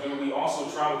things that we do, we also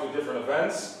travel to different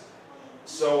events.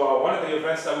 So one of the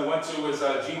events that we went to is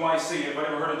GYC. Anybody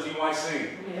ever heard of GYC?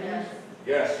 Yes.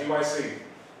 Yes, GYC.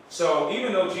 So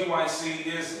even though GYC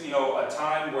is, a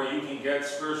time where you can get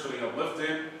spiritually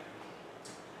uplifted,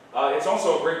 it's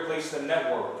also a great place to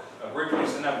network. A great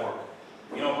place to network.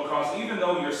 Because even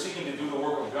though you're seeking to do the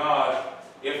work of God,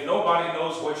 if nobody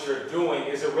knows what you're doing,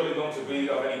 is it really going to be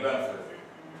of any benefit?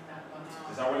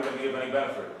 It's not really going to be of any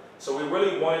benefit. So we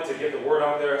really wanted to get the word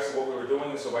out there as to what we were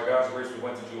doing, so by God's grace, we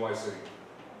went to GYC.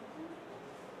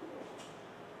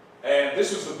 And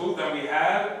this was the booth that we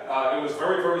had. It was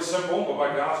very, very simple, but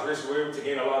by God's grace, we were able to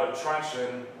gain a lot of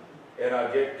traction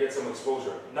and get some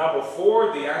exposure. Now,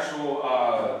 before the actual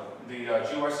the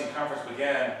GYC conference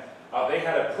began, they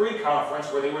had a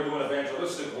pre-conference where they were doing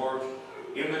evangelistic work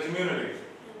in the community,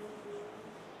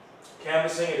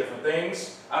 canvassing and different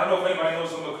things. I don't know if anybody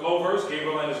knows the McClovers,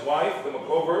 Gabriel and his wife, the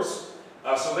McClovers.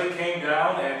 So they came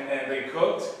down and they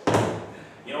cooked.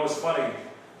 You know, it's funny,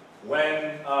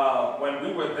 when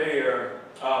we were there,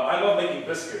 I love making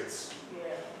biscuits.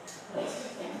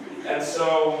 And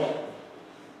so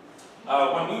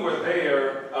when we were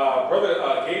there, Brother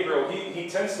Gabriel, he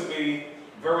tends to be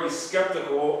very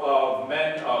skeptical of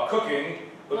men cooking,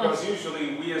 because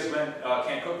usually we as men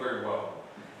can't cook very well.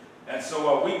 And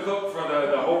so we cooked for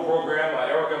the whole program.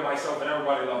 Erica, myself, and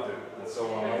everybody loved it. And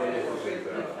so I really appreciate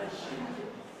that.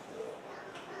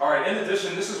 All right, in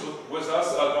addition, this was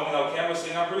us going out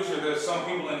canvassing. I'm pretty sure there's some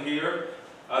people in here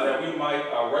that we might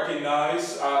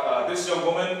recognize. This young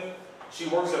woman, she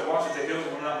works at Washington Hills,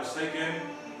 if I'm not mistaken.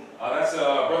 That's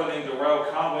a brother named Darrell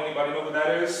Conway. Anybody know who that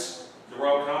is?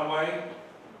 Darrell Conway,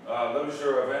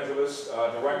 literature evangelist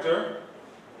director.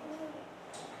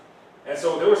 And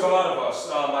so there was a lot of us.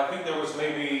 I think there was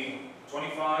maybe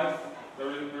 25,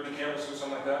 30 canvassers,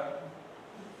 something like that.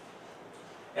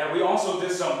 And we also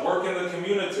did some work in the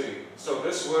community. So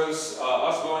this was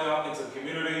us going out into the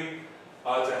community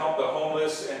to help the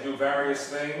homeless and do various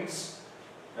things.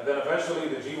 And then eventually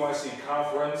the GYC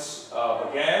conference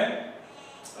began.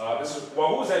 Who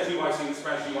was at GYC,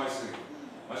 Spanish GYC?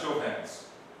 On show of hands.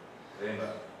 Amen.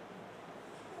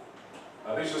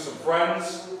 These are some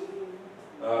friends.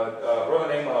 A brother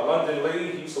named London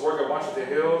Lee. He used to work at Washington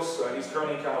Hills. He's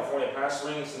currently in California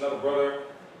pastoring. It's another brother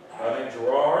named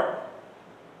Gerard.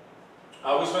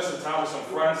 We spent some time with some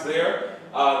friends there.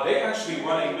 They actually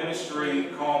run a ministry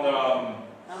called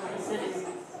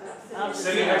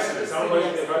City Exodus. I don't know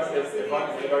if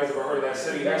anybody's ever heard of that,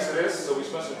 City Exodus. So we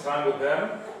spent some time with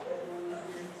them.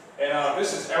 And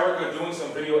this is Erica doing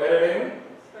some video editing.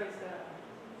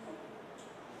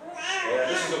 And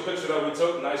this is a picture that we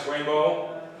took, nice rainbow.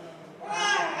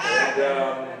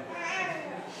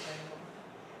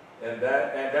 And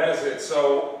that is it.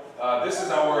 So this is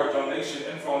our donation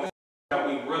info that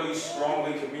we really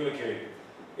strongly communicate.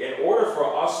 In order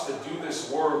for us to do this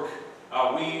work,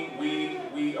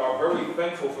 we are very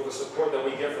thankful for the support that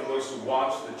we get from those who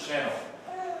watch the channel.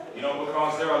 You know,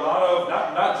 because there are a lot of,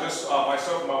 not just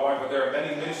myself and my wife, but there are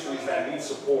many ministries that need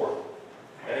support.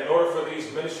 And in order for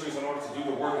these ministries, in order to do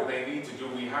the work that they need to do,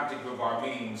 we have to give our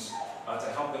means to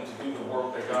help them to do the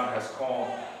work that God has called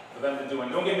for them to do.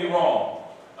 And don't get me wrong,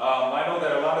 I know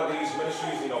that a lot of these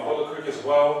ministries, you know, Butler Creek as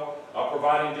well, are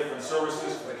providing different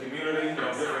services for the community, you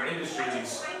know, different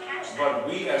industries. But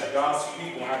we as God's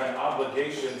people have an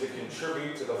obligation to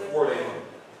contribute to the forwarding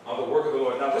of the work of the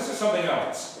Lord. Now this is something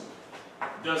else.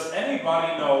 Does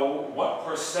anybody know what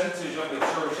percentage of the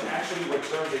church actually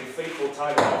returns a faithful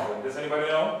tithe offering? Does anybody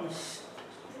know?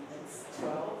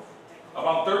 12.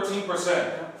 About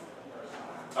 13%.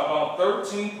 About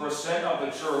 13% of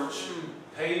the church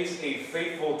pays a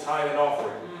faithful tithe and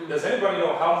offering. Does anybody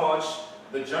know how much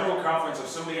the General Conference of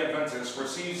Seventh-day Adventists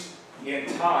receives in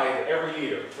tithe every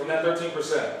year from that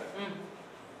 13%?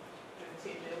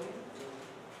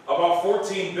 About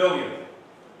 $14 billion.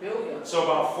 So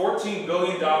about $14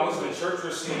 billion the church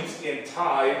receives in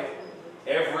tithe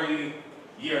every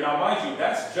year. Now mind you,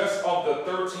 that's just of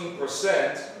the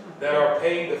 13% that are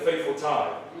paying the faithful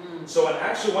tithe. So in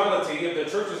actuality, if the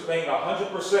church is paying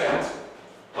 100%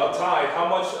 of tithe, how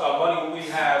much money will we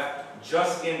have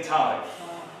just in tithe?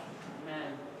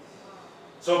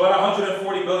 So about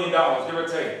 $140 billion, give or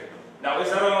take. Now is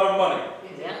that a lot of money?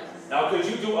 Yes. Now could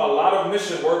you do a lot of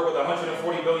mission work with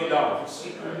 $140 billion?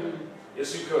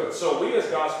 Yes, you could. So we as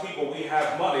God's people, we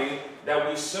have money that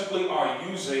we simply are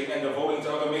using and devoting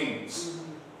to other means.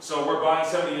 So we're buying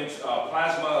 70-inch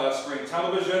plasma screen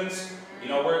televisions. You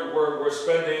know, we're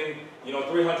spending, you know,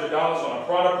 $300 on a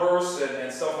Prada purse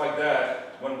and stuff like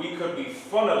that, when we could be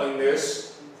funneling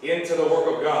this into the work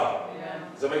of God.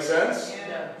 Does that make sense?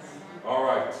 Yeah. All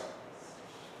right.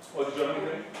 Well, did you have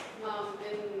anything?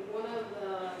 And one of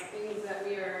the things that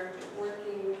we are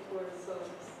working towards, so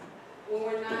when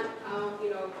we're not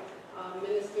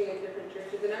ministering at different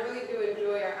churches, and I really do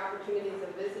enjoy our opportunities of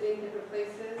visiting different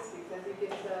places, because you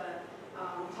get to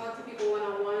talk to people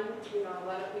one-on-one. You know, a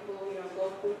lot of people, you know, go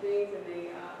through things and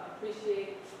they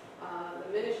appreciate the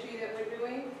ministry that we're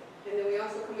doing. And then we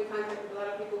also come in contact with a lot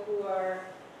of people who are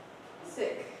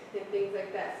sick and things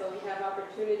like that. So we have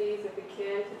opportunities, if we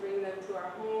can, to bring them to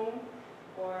our home,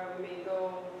 or we may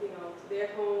go, you know, to their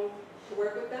home to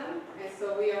work with them. And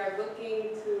so we are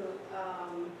looking to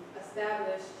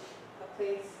establish a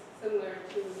place similar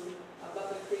to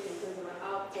Butler Creek in terms of an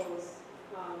outpost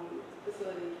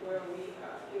facility where we,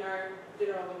 in our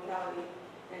general locality.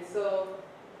 And so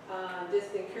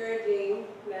just encouraging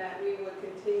that we would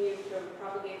continue to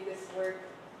propagate this work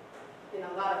in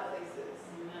a lot of places.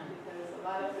 Because a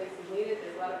lot of places need it.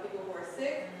 There's a lot of people who are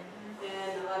sick,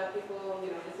 and a lot of people,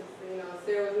 this is,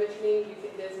 Sarah was mentioning,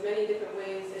 there's many different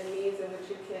ways and means in which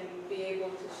you can be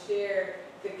able to share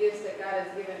the gifts that God has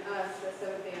given us, the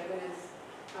Seventh-day Adventists,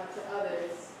 to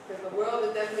others. Because the world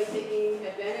is definitely taking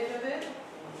advantage of it.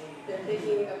 They're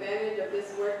taking advantage of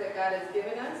this work that God has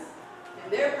given us,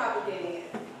 and they're propagating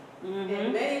it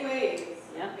in many ways.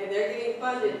 And they're getting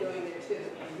funded doing it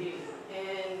too.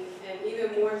 And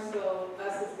even more so,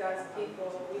 us as God's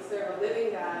people, we serve a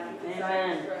living God. He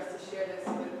desires for us to share this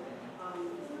with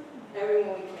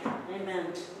everyone we can. Amen.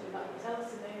 Tell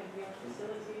us the name of your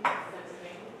facility,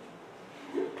 Pennsylvania.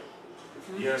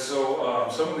 Yeah, so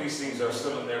some of these things are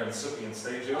still in their incipient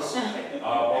stages.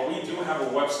 But we do have a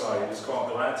website. It's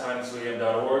called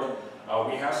gladtidings.org.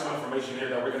 We have some information here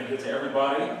that we're going to get to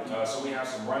everybody. So we have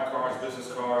some brand cards,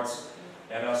 business cards,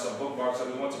 and some bookmarks that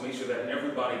we want to make sure that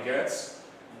everybody gets.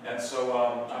 And so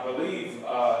I believe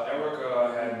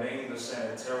Erica had named the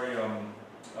sanitarium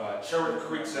Cherry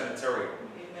Creek Sanitarium.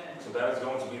 So that is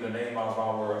going to be the name of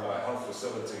our health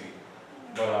facility.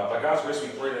 But by God's grace, we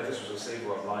pray that this was a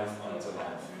savor of life unto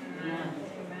life. Amen.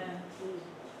 Amen.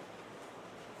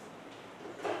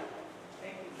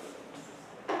 Thank you.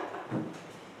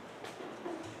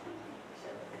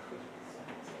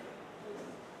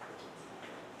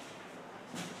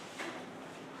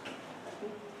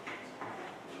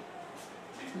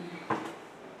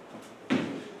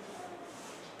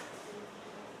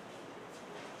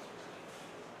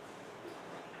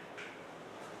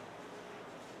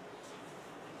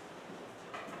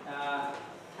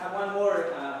 Have one more.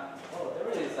 Oh, there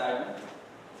really is Simon.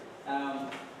 I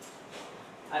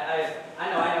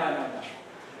know.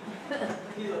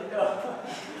 He's like, no.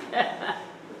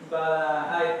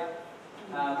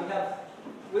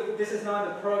 But this is not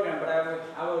the program, but I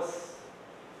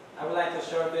would like to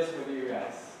share this with you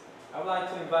guys. I would like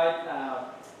to invite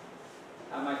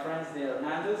my friends, the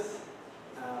Hernandez.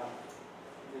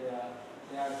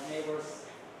 They are neighbors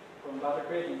from Butler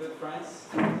Creek and good friends.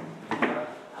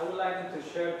 I would like them to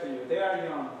share to you. They are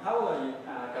young. How old are you,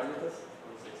 Carlitos?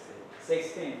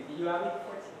 16. You, Abby?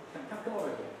 14. Come over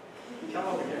here. Come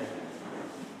over here.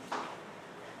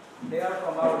 They are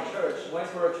from our church,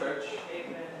 Westboro Church.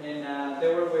 And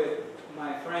they were with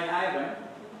my friend Ivan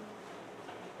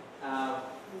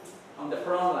on the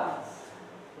front lines,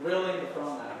 really the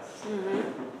front lines.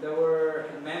 They were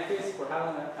in Memphis. For how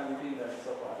long have you been there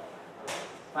so far?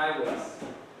 5 weeks,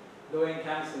 doing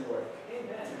canvassing work.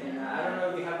 And I don't know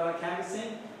if you have done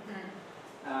canvassing.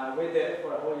 We did it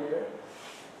for a whole year,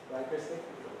 right, Christy?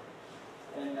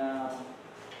 And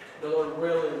the Lord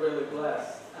really, really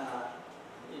blessed,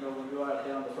 when you are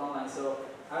there on the front line. So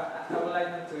I would like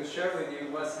them to share with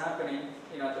you what's happening,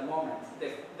 at the moment.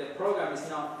 The program is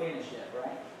not finished yet,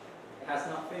 right? It has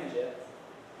not finished yet.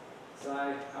 So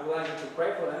I would like you to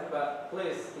pray for them, but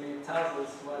please, can you tell us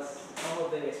what's some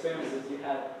of the experiences you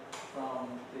had from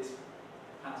this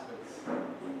past weeks?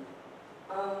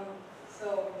 So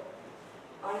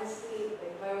honestly,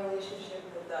 my relationship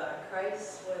with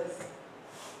Christ was,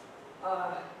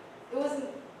 I wasn't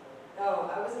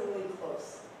really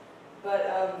close. But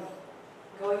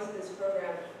going to this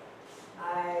program,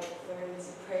 I learned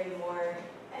to pray more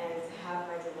and to have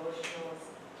my devotionals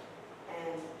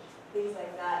and things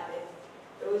like that.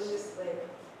 It was just like,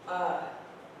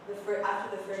 after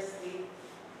the first week,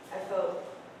 I felt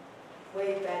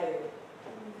way better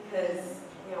because,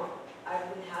 I've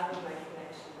been having my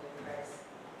connection with Christ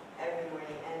every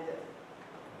morning. And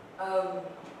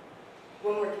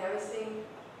when we're canvassing,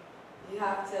 you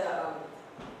have to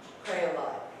pray a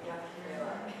lot.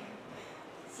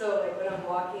 So when I'm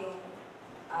walking,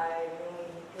 I really,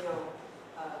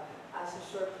 ask a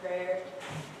short prayer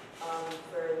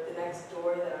for the next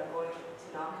door that I'm going to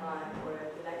knock on or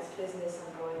the next business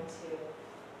I'm going to.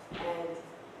 And,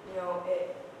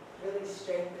 it really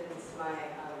strengthens my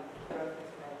growth in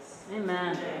Christ.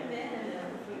 Amen.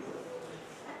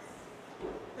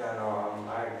 Yeah, no,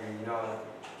 I agree.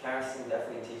 Canvassing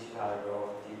definitely teaches you how to grow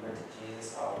deeper into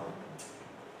Jesus.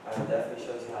 It definitely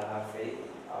shows you how to have faith.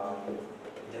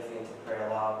 You definitely need to pray a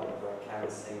lot when we're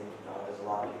canvassing. There's a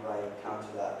lot of people I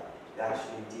encounter that they're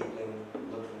actually deeply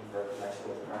looking for a connection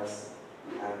with Christ,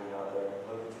 and they're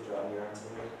looking to draw near unto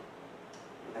Him.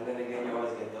 And then again, you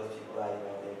always get those people that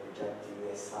they reject you,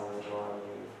 they slam the door on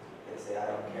you, they say I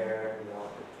don't care,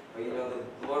 But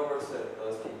the Lord works with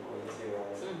those people too,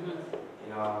 and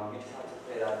we just have to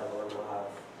pray that the Lord will have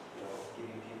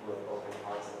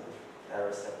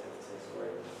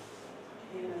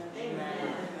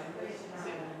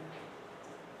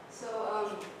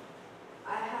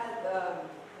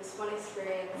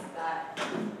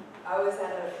was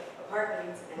at an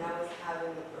apartment and I was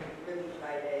having a really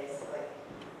dry day, so like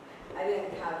I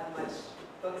didn't have much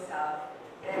books out,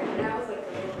 and I was like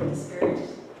a little bit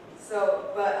discouraged. So,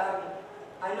 but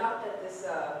I knocked at this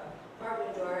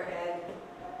apartment door, and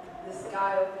this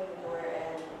guy opened the door,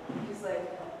 and he's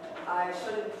like, I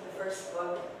showed him the first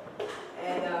book,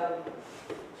 and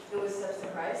it was Steps to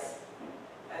Christ,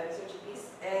 Search of Peace,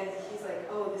 and he's like,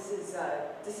 oh, this is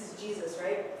Jesus,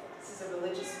 right? This is a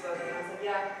religious book, and I was like,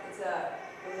 yeah, it's a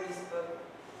religious book,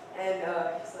 and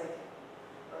he's like,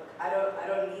 look, I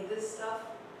don't need this stuff.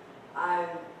 I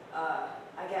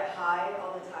get high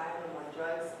all the time. I'm on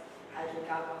drugs. I drink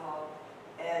alcohol,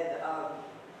 and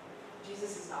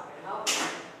Jesus is not going to help me.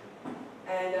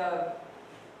 And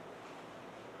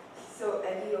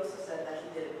and he also said that he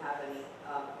didn't have any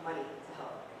money to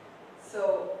help. So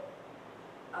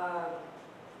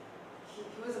he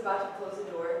was about to close the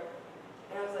door,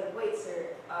 and I was like, wait, sir,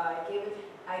 I gave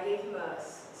him a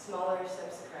smaller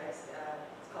Steps to Christ.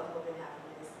 It's called Hope and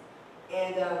Happiness.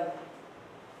 And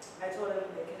I told him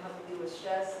it can help you deal with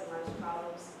stress and life's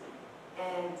problems.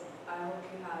 And I hope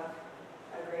you have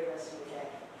a great rest of your day.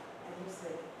 And he was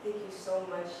like, thank you so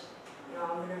much. You know,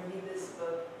 I'm going to read this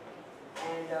book.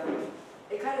 And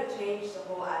it kind of changed the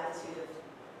whole attitude of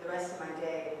the rest of my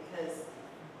day, because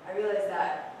I realized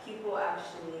that people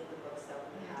actually need the books that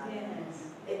we have. Yes.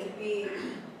 It could be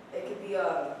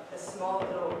a small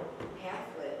little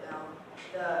pamphlet,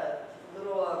 the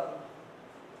little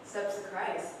Steps to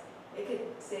Christ. It could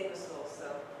save us all. So.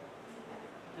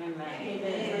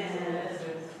 Amen.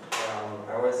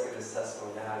 I always give this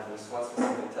testimony. I had this one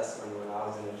specific testimony when I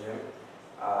was in the gym.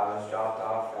 I was dropped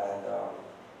off, and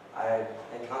I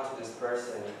encountered this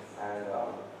person, and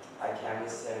I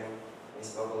canvassed him. We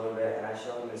spoke a little bit, and I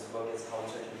showed him this book. It's called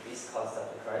Search of Peace, called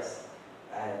Steps to Christ.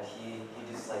 And he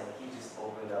just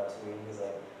opened up to me. He was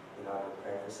like, you know, I've been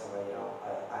praying for someone. You know,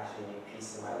 I actually need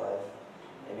peace in my life.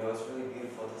 And you know, it's really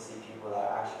beautiful to see people that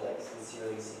are actually like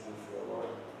sincerely seeking for the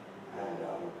Lord. And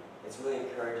it's really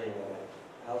encouraging, and it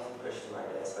helps me push through my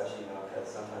day, especially, you know,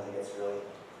 because sometimes it gets really,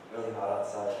 really hot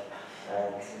outside,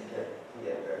 and it can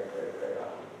get very, very, very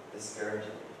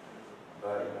discouraging.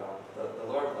 But, you know,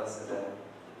 the Lord blesses and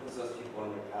puts those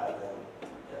people in your path, and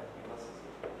yeah, He blesses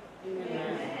you.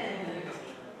 Amen.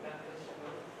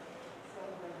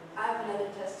 I have another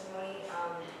testimony.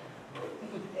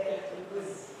 It was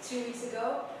 2 weeks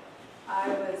ago. I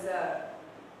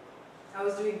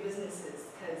was doing businesses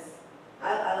because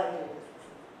I like doing business,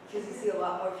 because you see a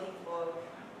lot more people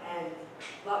and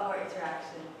a lot more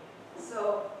interaction.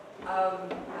 So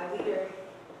my leader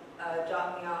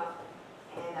dropped me off,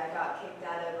 and I got kicked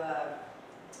out of a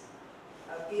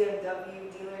BMW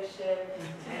dealership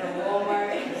and a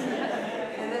Walmart.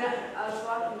 And then I was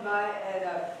walking by, and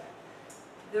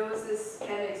there was this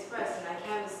Panda Express, and I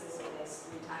canvassed this place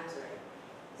 3 times already.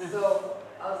 So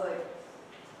I was like,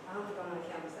 I don't think I'm going to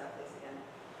canvass that place again,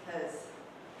 because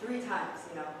 3 times,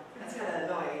 you know, that's kind of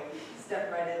annoying. You step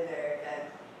right in there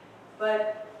again.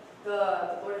 But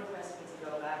the Lord impressed me to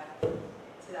go back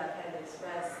to that Panda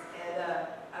Express, and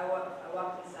I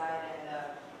walked inside,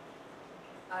 and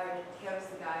I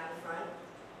canvassed the guy in front.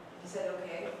 He said,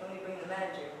 okay, let me bring the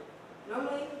manager.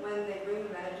 Normally, when they bring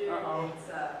the manager,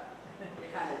 it's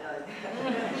you're kind of done.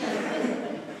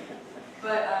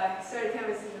 But he started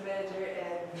canvassing the manager,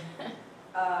 and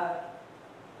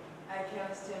I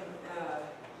canvassed him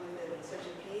with Search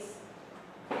of Peace,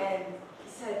 and he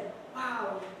said,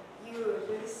 wow, you're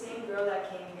the same girl that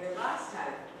came here last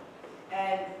time.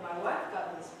 And my wife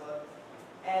got this book,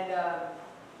 and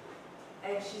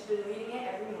she's been reading it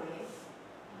every morning,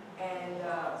 and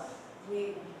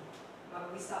we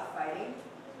stopped fighting,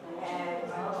 and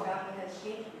my whole family has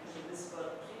changed because of this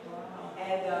book.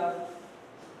 And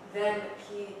then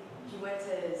he went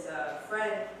to his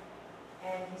friend,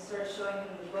 and he started showing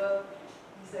him the book.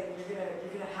 He's like, you're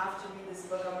gonna have to read this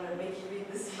book. I'm gonna make you read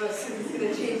this book, so it's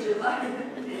gonna change your life.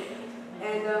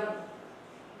 And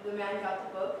the man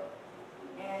got the book,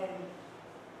 and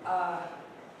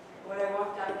when I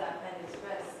walked out of that Panda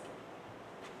Express,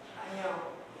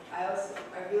 I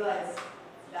realized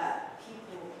that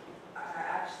people are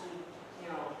actually,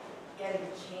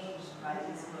 getting changed by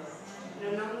these books.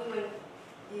 Normally when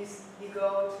you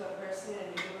go to a person and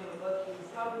you give them a book, you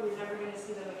probably were never going to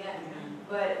see them again.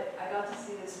 But I got to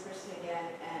see this person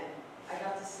again, and I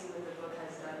got to see what the book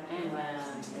has done. Amen.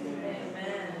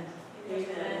 Amen.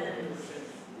 Amen.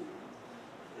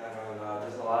 Yeah,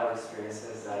 there's a lot of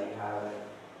experiences that you have, and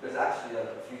there's actually like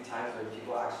a few times where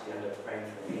people actually end up praying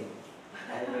for me.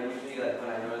 And usually like when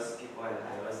I notice people and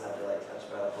I notice that they're like touched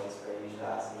by the Holy Spirit, I usually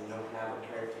ask them, can I have a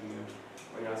prayer for you?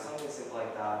 Or something simple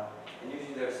like that. And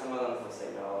usually there's some of them who'll say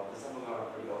no, but some of them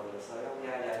are pretty open. So like, oh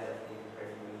yeah, definitely you can pray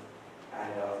for me.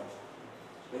 And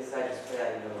basically I just pray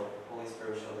that, the Holy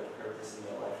Spirit will show their purpose in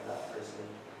their life for that person.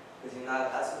 Because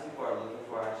that's what people are looking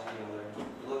for actually, they're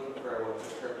looking for what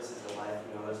their purpose is in life.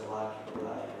 There's a lot of people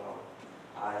that,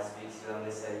 I speak to them,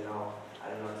 they say, I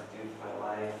don't know what to do with my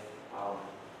life.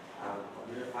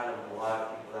 You're gonna find a lot of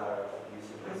people that are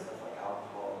abusing stuff like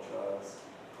alcohol, drugs,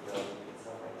 and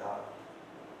stuff like that.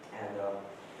 And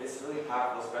it's really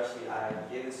powerful, especially I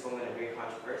gave this woman a great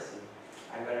controversy.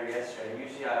 I met her yesterday, and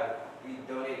usually we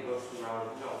donate books from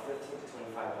around $15 to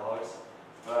 $25.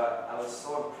 But I was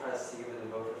so impressed to give her the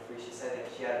book for free. She said that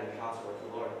she had an encounter with the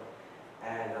Lord.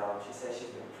 And she said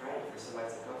she's been praying for somebody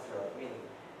to come to her like me.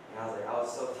 And I was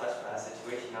so touched by that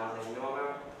situation. I was like,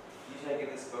 ma'am, usually I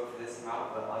give this book for this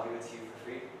amount, but I'll give it to you for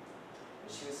free. And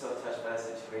she was so touched by the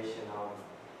situation.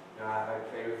 I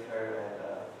prayed with her,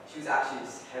 and she was actually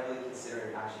just heavily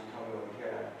considering actually coming over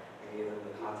here. I gave them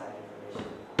the contact information.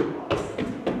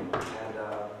 And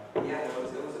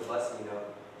it was a blessing,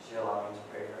 she allowed me to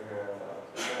pray for her.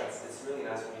 It's really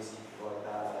nice when you see people like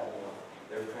that,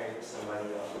 they're praying for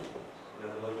somebody else.